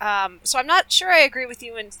to, so I'm not sure I agree with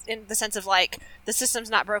you in the sense of, like, the system's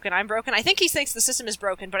not broken, I'm broken. I think he thinks the system is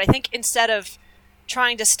broken, but I think instead of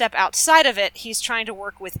trying to step outside of it, he's trying to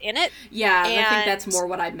work within it. Yeah, I think that's more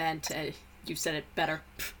what I meant. You said it better.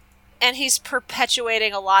 and he's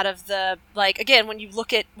perpetuating a lot of the, like, again, when you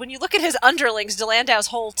look at his underlings, Delandau's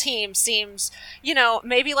whole team seems,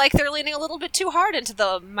 maybe like they're leaning a little bit too hard into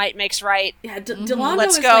the might makes right. Yeah,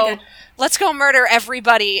 Delando let's go murder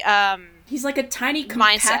everybody. He's like a tiny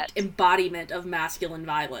compact mindset. Embodiment of masculine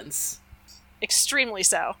violence. Extremely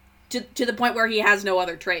so. To the point where he has no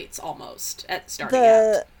other traits, almost, at starting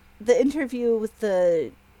out. The interview with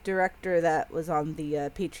the director that was on the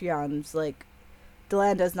Patreon's like,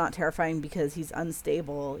 Delando's not terrifying because he's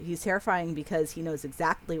unstable. He's terrifying because he knows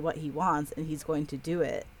exactly what he wants and he's going to do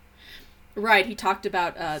it. Right, he talked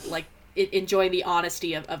about, enjoying the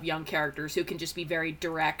honesty of young characters who can just be very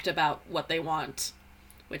direct about what they want.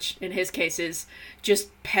 Which, in his case, is just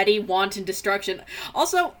petty wanton destruction.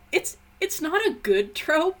 Also, it's not a good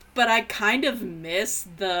trope, but I kind of miss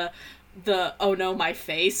the oh no, my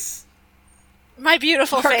face. My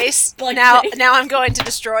beautiful face. Like, now I'm going to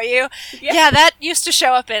destroy you. Yeah, that used to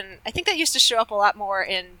show up I think that used to show up a lot more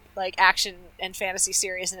in, like, action and fantasy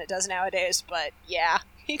series than it does nowadays, but yeah,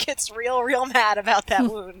 he gets real mad about that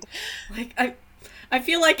wound. Like, I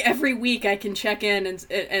feel like every week I can check in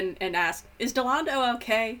and ask, is Delando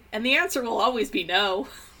okay? And the answer will always be no.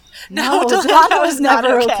 No, Delando is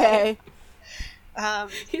never okay.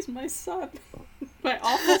 He's my son. My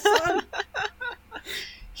awful son.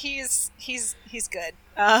 He's good.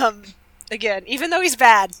 Again, even though he's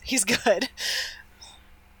bad, he's good.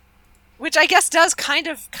 Which I guess does kind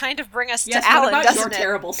of bring us to Alan, what about doesn't your it?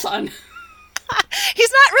 terrible son?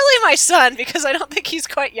 He's not really my son because I don't think he's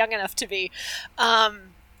quite young enough to be. I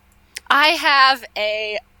have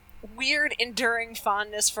a weird enduring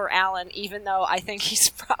fondness for Alan, even though I think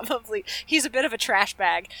he's a bit of a trash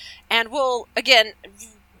bag. And we'll, again,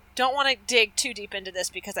 don't want to dig too deep into this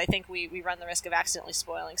because I think we run the risk of accidentally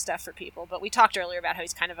spoiling stuff for people, but we talked earlier about how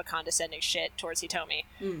he's kind of a condescending shit towards Hitomi.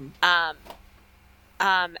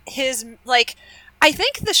 I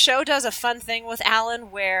think the show does a fun thing with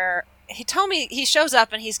Alan where he shows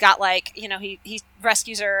up and he's got, like, he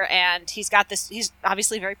rescues her and he's got this, he's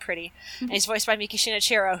obviously very pretty, and he's voiced by Miki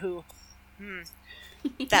Shinichiro, who,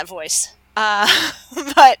 that voice.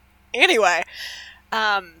 But anyway,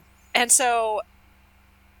 and so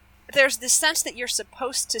there's this sense that you're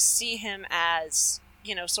supposed to see him as,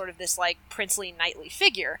 sort of this, like, princely knightly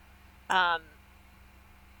figure. But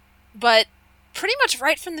pretty much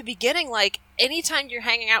right from the beginning, like, anytime you're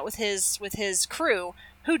hanging out with his crew,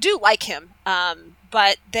 who do like him,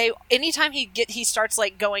 but anytime he starts,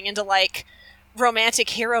 like, going into, like,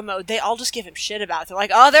 romantic hero mode, they all just give him shit about it. They're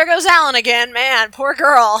like, oh, there goes Alan again, man, poor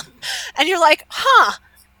girl. And you're like,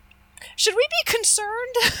 should we be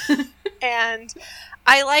concerned? And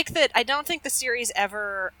I like that. I don't think the series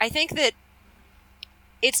ever, I think that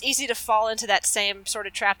it's easy to fall into that same sort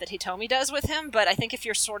of trap that Hitomi does with him, but I think if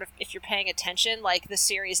you're paying attention, like, the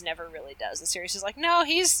series never really does. The series is like, no,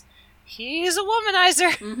 he's a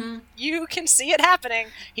womanizer. Mm-hmm. You can see it happening.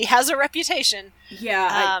 He has a reputation.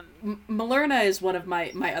 Yeah, Malerna is one of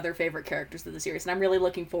my other favorite characters of the series, and I'm really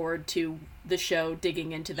looking forward to the show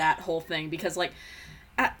digging into that whole thing, because, like,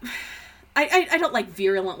 I don't, like,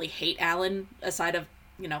 virulently hate Alan, aside of,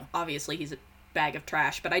 obviously he's a bag of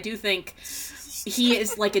trash, but I do think he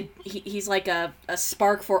is like he's like a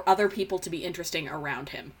spark for other people to be interesting around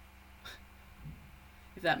him.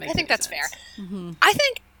 If that makes sense. I think that's fair. Mm-hmm.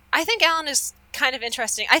 I think Alan is kind of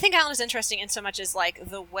interesting. I think Alan is interesting in so much as, like,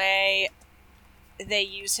 the way they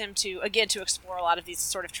use him to explore a lot of these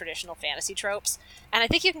sort of traditional fantasy tropes. And I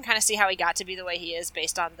think you can kind of see how he got to be the way he is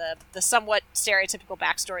based on the somewhat stereotypical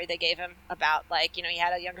backstory they gave him about, like, he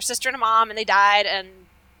had a younger sister and a mom and they died and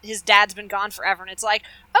his dad's been gone forever. And it's like,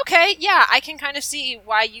 okay, yeah, I can kind of see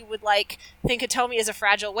why you would, like, think Hitomi is a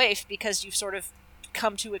fragile waif, because you've sort of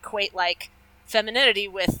come to equate, like, femininity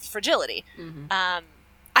with fragility. Mm-hmm.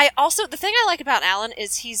 The thing I like about Alan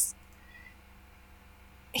is he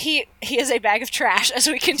is a bag of trash, as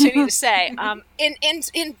we continue to say.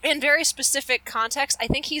 In very specific context, I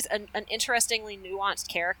think he's an interestingly nuanced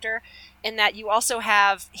character, in that you also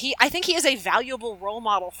have I think he is a valuable role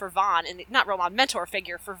model for Vaughn, mentor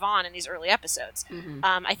figure for Vaughn in these early episodes. Mm-hmm.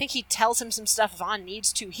 I think he tells him some stuff Vaughn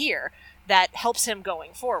needs to hear that helps him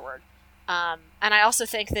going forward. And I also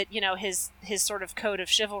think that his sort of code of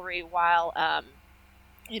chivalry, while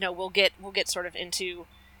we'll get sort of into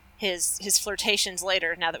his flirtations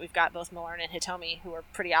later, now that we've got both Malerna and Hitomi, who are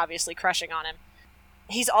pretty obviously crushing on him.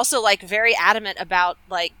 He's also, like, very adamant about,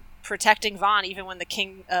 like, protecting Vaughn, even when the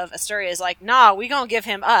king of Asturia is like, nah, we gonna give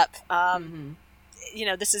him up. Mm-hmm.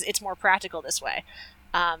 It's more practical this way.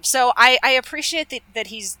 So I appreciate that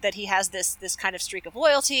he has this kind of streak of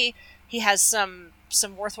loyalty. He has some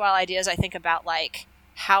worthwhile ideas, I think, about, like,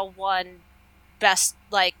 how one best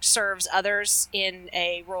like serves others in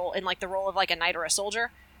a role, in like the role of like a knight or a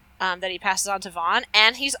soldier, that he passes on to Vaughn,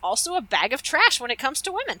 and he's also a bag of trash when it comes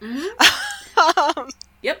to women. Mm-hmm.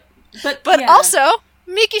 Yep. But also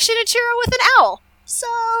Miki Shinichiro with an owl, so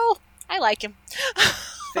I like him.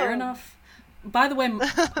 Fair enough. By the way,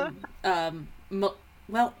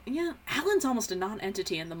 well, yeah, Alan's almost a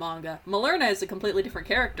non-entity in the manga. Malerna is a completely different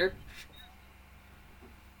character.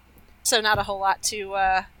 So not a whole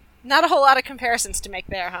lot of comparisons to make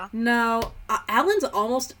there, huh? No, Alan's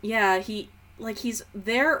almost, he's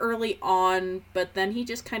there early on, but then he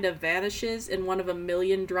just kind of vanishes in one of a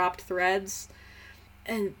million dropped threads,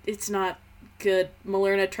 and it's not good.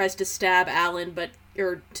 Malerna tries to stab Alan,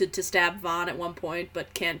 or to stab Vaughn at one point,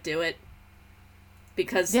 but can't do it.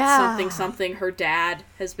 Because something, her dad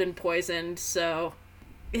has been poisoned, so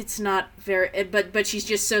it's not very, but she's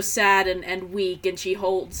just so sad and weak, and she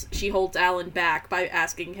holds Alan back by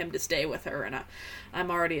asking him to stay with her, and I'm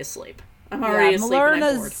already asleep. I'm already asleep and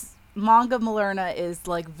I'm bored. Manga Malerna is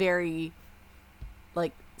like very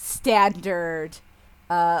like standard,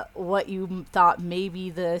 what you thought maybe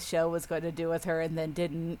the show was going to do with her and then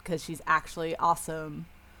didn't, because she's actually awesome.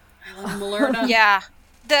 I love Malerna. Yeah.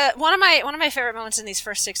 One of my favorite moments in these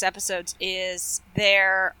first 6 episodes is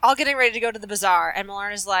they're all getting ready to go to the bazaar, and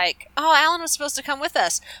Malerna's like, "Oh, Alan was supposed to come with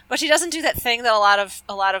us," but she doesn't do that thing that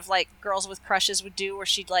a lot of like girls with crushes would do, where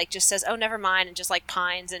she like just says, "Oh, never mind," and just like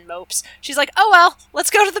pines and mopes. She's like, "Oh well,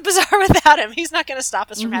 let's go to the bazaar without him. He's not going to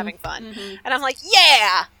stop us from having fun." Mm-hmm. And I'm like,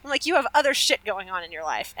 "Yeah!" I'm like, "You have other shit going on in your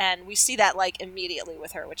life," and we see that like immediately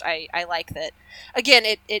with her, which I like that. Again,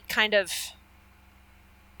 it kind of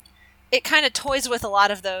toys with a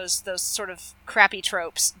lot of those sort of crappy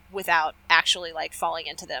tropes without actually like falling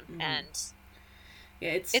into them. Mm-hmm. And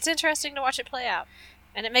yeah, it's interesting to watch it play out,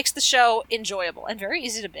 and it makes the show enjoyable and very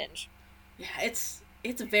easy to binge. Yeah, it's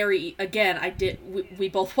very, again, we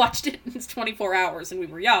both watched it in 24 hours and we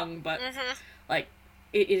were young, but like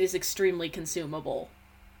it is extremely consumable.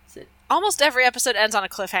 Almost every episode ends on a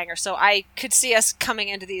cliffhanger, so I could see us coming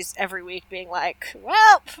into these every week being like,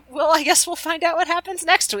 well, I guess we'll find out what happens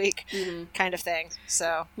next week, kind of thing.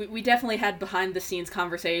 So we definitely had behind-the-scenes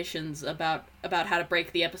conversations about how to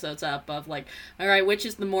break the episodes up, of like, all right, which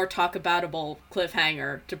is the more talk-aboutable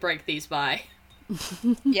cliffhanger to break these by?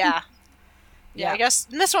 Yeah, I guess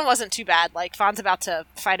this one wasn't too bad. Like, Vaughn's about to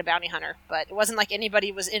fight a bounty hunter, but it wasn't like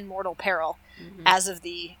anybody was in mortal peril as of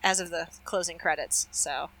the closing credits,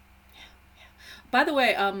 so... By the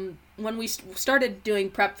way, when we started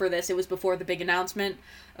doing prep for this, it was before the big announcement,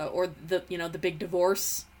 or the big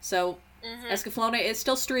divorce. So, Escaflowne is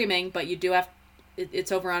still streaming, but you do have,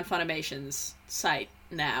 it's over on Funimation's site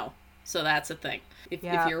now. So that's a thing. If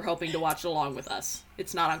you're hoping to watch it along with us,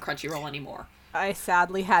 it's not on Crunchyroll anymore. I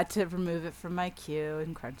sadly had to remove it from my queue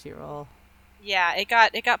in Crunchyroll. Yeah, it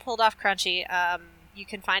got pulled off Crunchy. You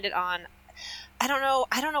can find it on. I don't know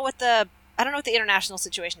what the international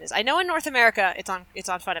situation is. I know in North America it's on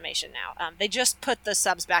Funimation now. They just put the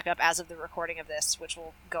subs back up as of the recording of this, which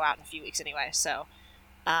will go out in a few weeks anyway. So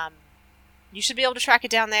you should be able to track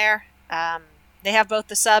it down there. They have both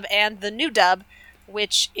the sub and the new dub,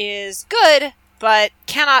 which is good, but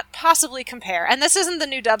cannot possibly compare. And this isn't the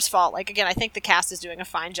new dub's fault. Like, again, I think the cast is doing a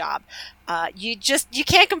fine job. You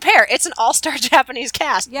can't compare. It's an all-star Japanese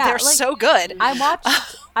cast. Yeah, they're so good.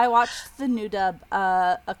 I watched the new dub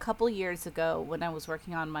a couple years ago when I was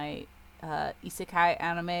working on my isekai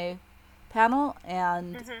anime panel,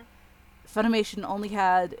 and Funimation only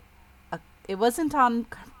had it wasn't on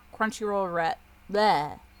Crunchyroll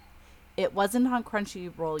It wasn't on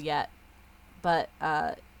Crunchyroll yet, but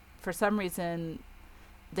for some reason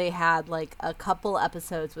they had like a couple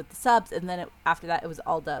episodes with the subs, and then after that it was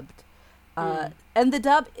all dubbed. And the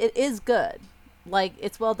dub, it is good. Like,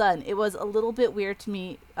 it's well done. It was a little bit weird to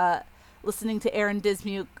me listening to Aaron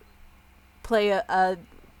Dismuke play a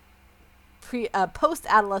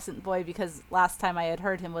post-adolescent boy, because last time I had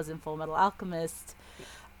heard him was in Full Metal Alchemist,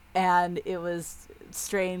 and it was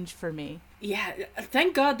strange for me. Yeah,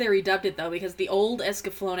 thank God they redubbed it, though, because the old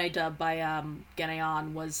Escaflowne dub by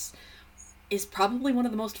Geneon is probably one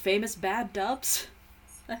of the most famous bad dubs.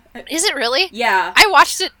 Is it really? Yeah. I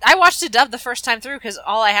watched it dubbed the first time through because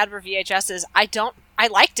all I had were VHSs. I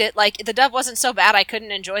liked it. Like, the dub wasn't so bad I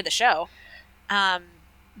couldn't enjoy the show.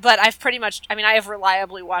 But I have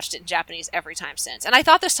reliably watched it in Japanese every time since. And I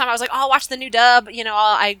thought this time, I was like, oh, I'll watch the new dub,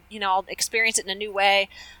 I'll experience it in a new way.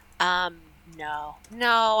 They're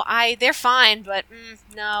fine, but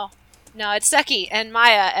no, it's Seki and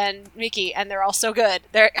Maya and Miki, and they're all so good.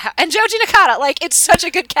 And Joji Nakata, like, it's such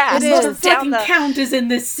a good cast. Motherfucking Count is in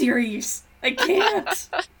this series. I can't.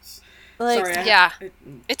 Like, Sorry, Yeah.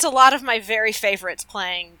 It's a lot of my very favorites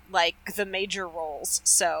playing like the major roles,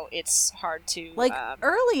 so it's hard to like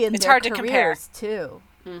early in it's their hard to compare. careers too.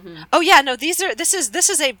 Oh yeah, no, this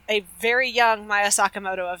is a very young Maya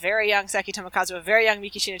Sakamoto, a very young Seki Tomokazu, a very young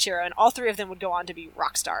Miki Shinichiro, and all three of them would go on to be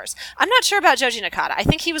rock stars. I'm not sure about Joji Nakata. I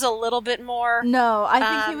think he was a little bit more. No, I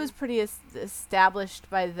think he was pretty established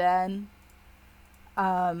by then.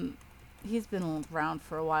 He's been around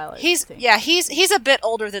for a while. He's a bit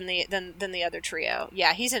older than the other trio.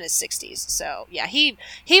 Yeah, he's in his 60s. So yeah, he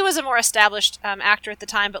was a more established actor at the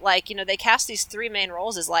time. But like, you know, they cast these three main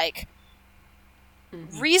roles as like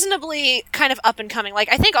reasonably kind of up and coming. Like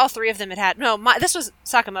I think all three of them had this was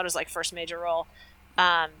Sakamoto's like first major role.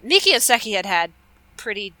 Miki and Seki had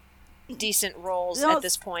pretty decent roles at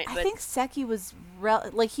this point. But I think Seki was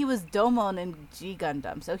he was Domon in G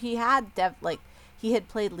Gundam, so he had he had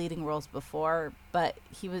played leading roles before, but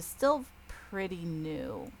he was still pretty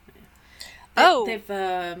new.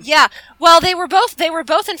 Yeah. Well, they were both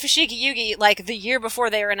in Fushigi Yugi like the year before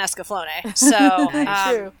they were in Escaflowne. So,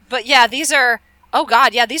 True. But yeah, these are. Oh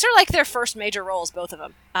God, yeah, these are like their first major roles, both of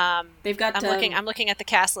them. They've got. I'm looking at the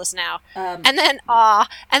cast list now, and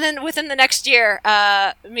then within the next year,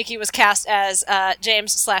 Miki was cast as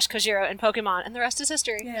James / Kojiro in Pokemon, and the rest is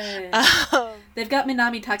history. Yeah. They've got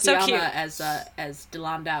Minami Takayama so as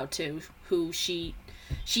Delandao too, who she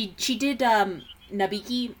did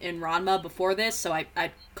Nabiki in Ranma before this, so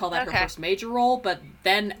I call that her first major role. But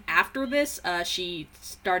then after this, she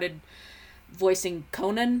started voicing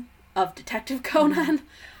Conan of Detective Conan.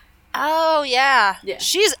 Oh yeah.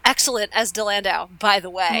 She's excellent as Delandao, by the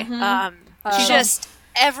way. Just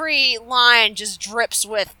every line just drips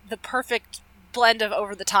with the perfect blend of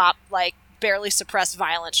over the top, like barely suppressed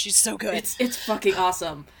violence. She's so good. It's fucking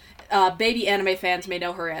awesome. Baby anime fans may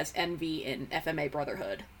know her as Envy in FMA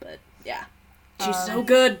Brotherhood, but yeah. She's so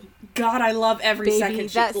good. God, I love every second.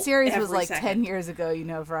 That series was like 10 years ago, you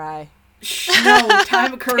know, Vry. No,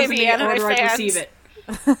 time occurs in the order I perceive it.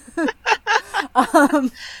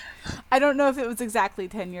 I don't know if it was exactly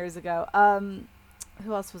 10 years ago.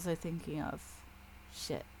 Who else was I thinking of?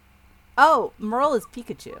 Shit. Oh, Merle is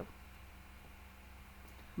Pikachu.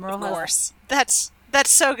 Of course. That's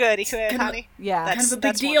so good, Ikuya Hani. Yeah. That's kind of a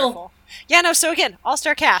big deal. Wonderful. Yeah, no, so again,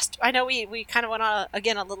 all-star cast. I know we kind of went on, a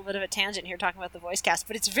little bit of a tangent here talking about the voice cast,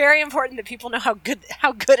 but it's very important that people know how good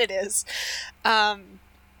it is.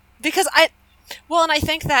 Because I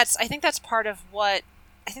think that's part of what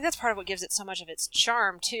gives it so much of its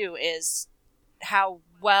charm too, is how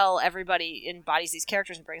well everybody embodies these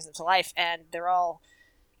characters and brings them to life, and they're all,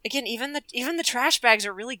 again, even the trash bags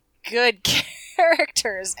are really good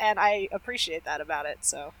characters, and I appreciate that about it.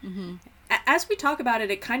 So as we talk about it,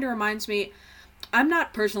 it kind of reminds me, I'm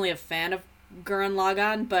not personally a fan of Gurren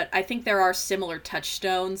Lagann, but I think there are similar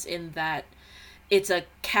touchstones in that it's a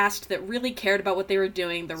cast that really cared about what they were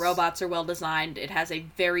doing. The robots are well designed. It has a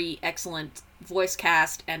very excellent voice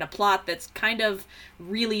cast and a plot that's kind of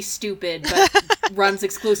really stupid, but runs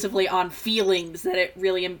exclusively on feelings that it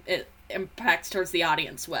really impacts towards the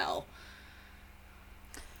audience well.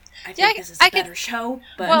 I think this is a better show,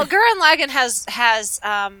 but... Well, Gurren Lagann has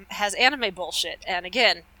anime bullshit, and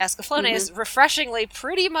again, Escaflowne is refreshingly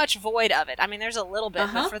pretty much void of it. I mean, there's a little bit,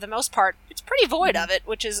 but for the most part, it's pretty void of it,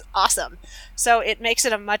 which is awesome. So it makes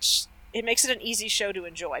it an easy show to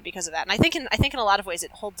enjoy because of that. And I think in a lot of ways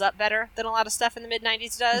it holds up better than a lot of stuff in the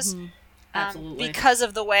mid-90s does. Absolutely. Because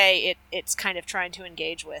of the way it's kind of trying to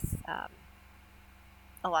engage with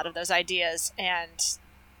a lot of those ideas, and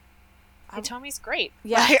Hitomi's great.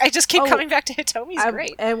 Yeah, I just keep coming back to Hitomi's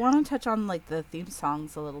great. I want to touch on like the theme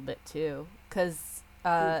songs a little bit too, because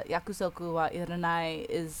Yakusoku wa Iranai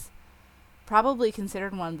is probably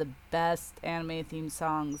considered one of the best anime theme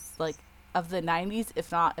songs, like of the 90s,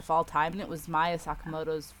 if not all time. And it was Maya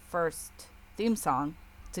Sakamoto's first theme song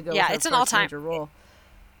to go. Yeah, it's an all-time major role.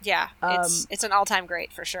 Yeah, it's an all-time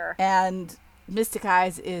great for sure. And Mystic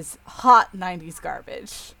Eyes is hot 90s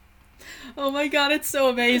garbage. Oh my god, it's so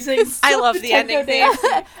amazing. I love the ending theme.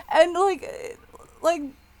 And like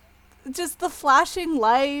just the flashing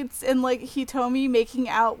lights and like Hitomi making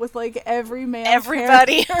out with like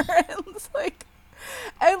everybody.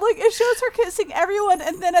 And it shows her kissing everyone,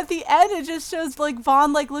 and then at the end it just shows like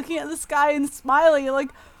Vaughn like looking at the sky and smiling, and like,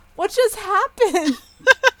 what just happened?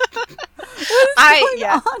 What is going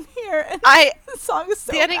on here? And the song is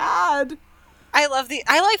so bad. I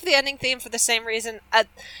like the ending theme for the same reason.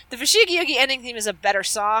 The Fushigi Yugi ending theme is a better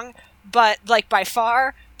song, but like by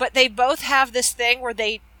far. But they both have this thing where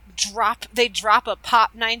they drop a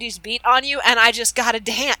pop 90s beat on you, and I just gotta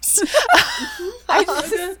dance.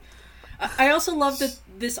 I also love that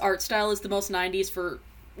this art style is the most 90s for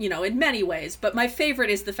you know, in many ways, but my favorite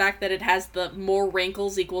is the fact that it has the more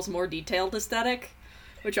wrinkles equals more detailed aesthetic,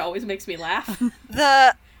 which always makes me laugh.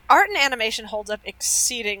 The art and animation holds up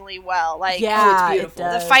exceedingly well. Like, Yeah, it's beautiful. it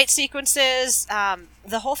does. the fight sequences,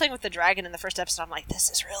 the whole thing with the dragon in the first episode, I'm like, this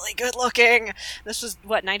is really good looking. This was,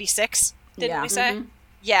 what, 96? Didn't Yeah. we say? Mhm.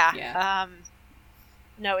 Yeah. Yeah.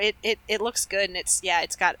 No, it looks good, and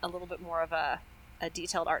it's got a little bit more of a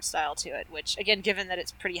detailed art style to it, which, again, given that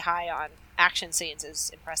it's pretty high on action scenes, is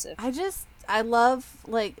impressive. I love,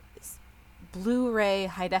 like, Blu-ray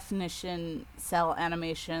high definition cell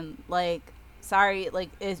animation. Like, sorry, like,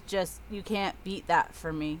 it's just, you can't beat that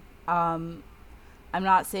for me. I'm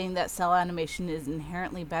not saying that cell animation is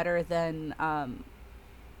inherently better than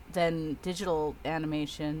digital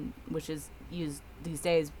animation, which is used these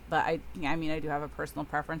days, but I mean, I do have a personal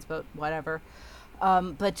preference, but whatever.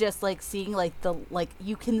 But just like seeing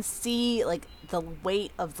you can see like the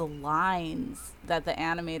weight of the lines that the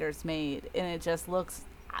animators made, and it just looks,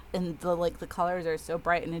 and the colors are so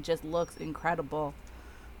bright, and it just looks incredible.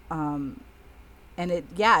 And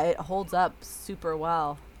it holds up super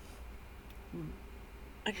well.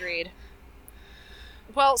 Agreed.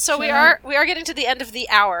 Well, so we are getting to the end of the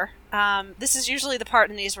hour. This is usually the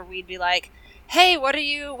part in these where we'd be like, hey, what do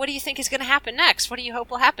you think is going to happen next? What do you hope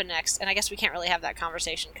will happen next? And I guess we can't really have that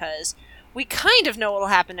conversation because we kind of know what will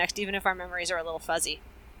happen next, even if our memories are a little fuzzy.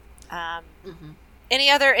 Any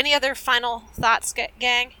other final thoughts,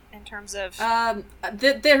 gang, in terms of...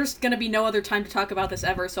 There's going to be no other time to talk about this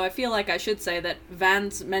ever, so I feel like I should say that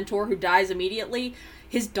Van's mentor, who dies immediately,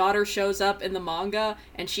 his daughter shows up in the manga,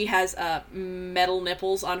 and she has metal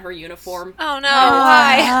nipples on her uniform. Oh no,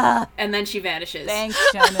 why? And then she vanishes. Thanks,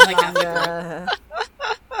 shonen manga.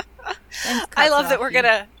 Thanks, I love that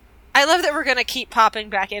Katsuragi. we're gonna keep popping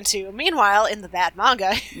back into. Meanwhile, in the bad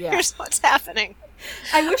manga, here's what's happening.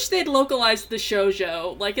 I wish they'd localized the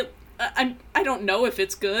shoujo. Like, I don't know if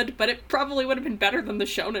it's good, but it probably would have been better than the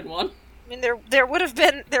shonen one. I mean, there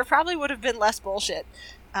probably would have been less bullshit.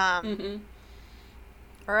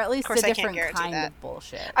 Or at least Of course, a I can't different guarantee kind that. of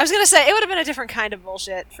bullshit. I was gonna say it would have been a different kind of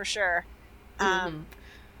bullshit for sure.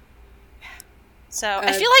 So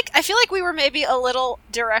I feel like we were maybe a little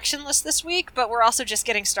directionless this week, but we're also just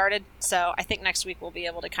getting started. So I think next week we'll be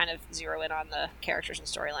able to kind of zero in on the characters and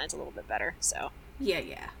storylines a little bit better. So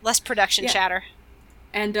Yeah. less production chatter.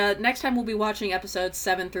 And next time we'll be watching episodes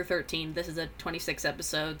 7 through 13. This is a 26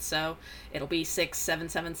 episode, so it'll be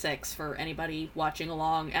 6776 for anybody watching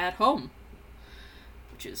along at home.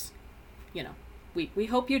 Which is, you know, we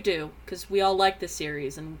hope you do, because we all like this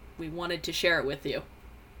series and we wanted to share it with you.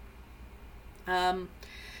 And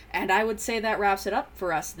I would say that wraps it up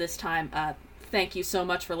for us this time. Thank you so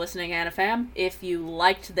much for listening, AniFam. If you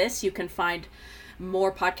liked this, you can find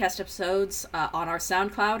more podcast episodes on our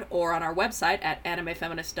SoundCloud or on our website at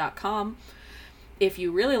animefeminist.com. If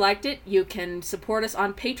you really liked it, you can support us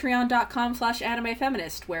on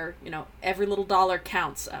patreon.com/animefeminist, where, you know, every little dollar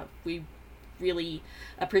counts. We really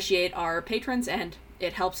appreciate our patrons, and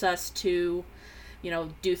it helps us to, you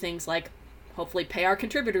know, do things like hopefully pay our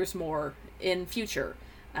contributors more in future,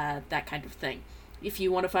 that kind of thing. If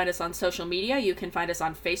you want to find us on social media, you can find us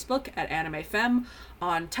on Facebook at AnimeFem,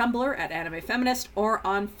 on Tumblr at AnimeFeminist, or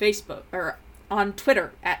on Facebook, or on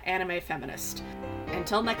Twitter at AnimeFeminist.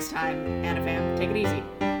 Until next time, AniFam, take it easy.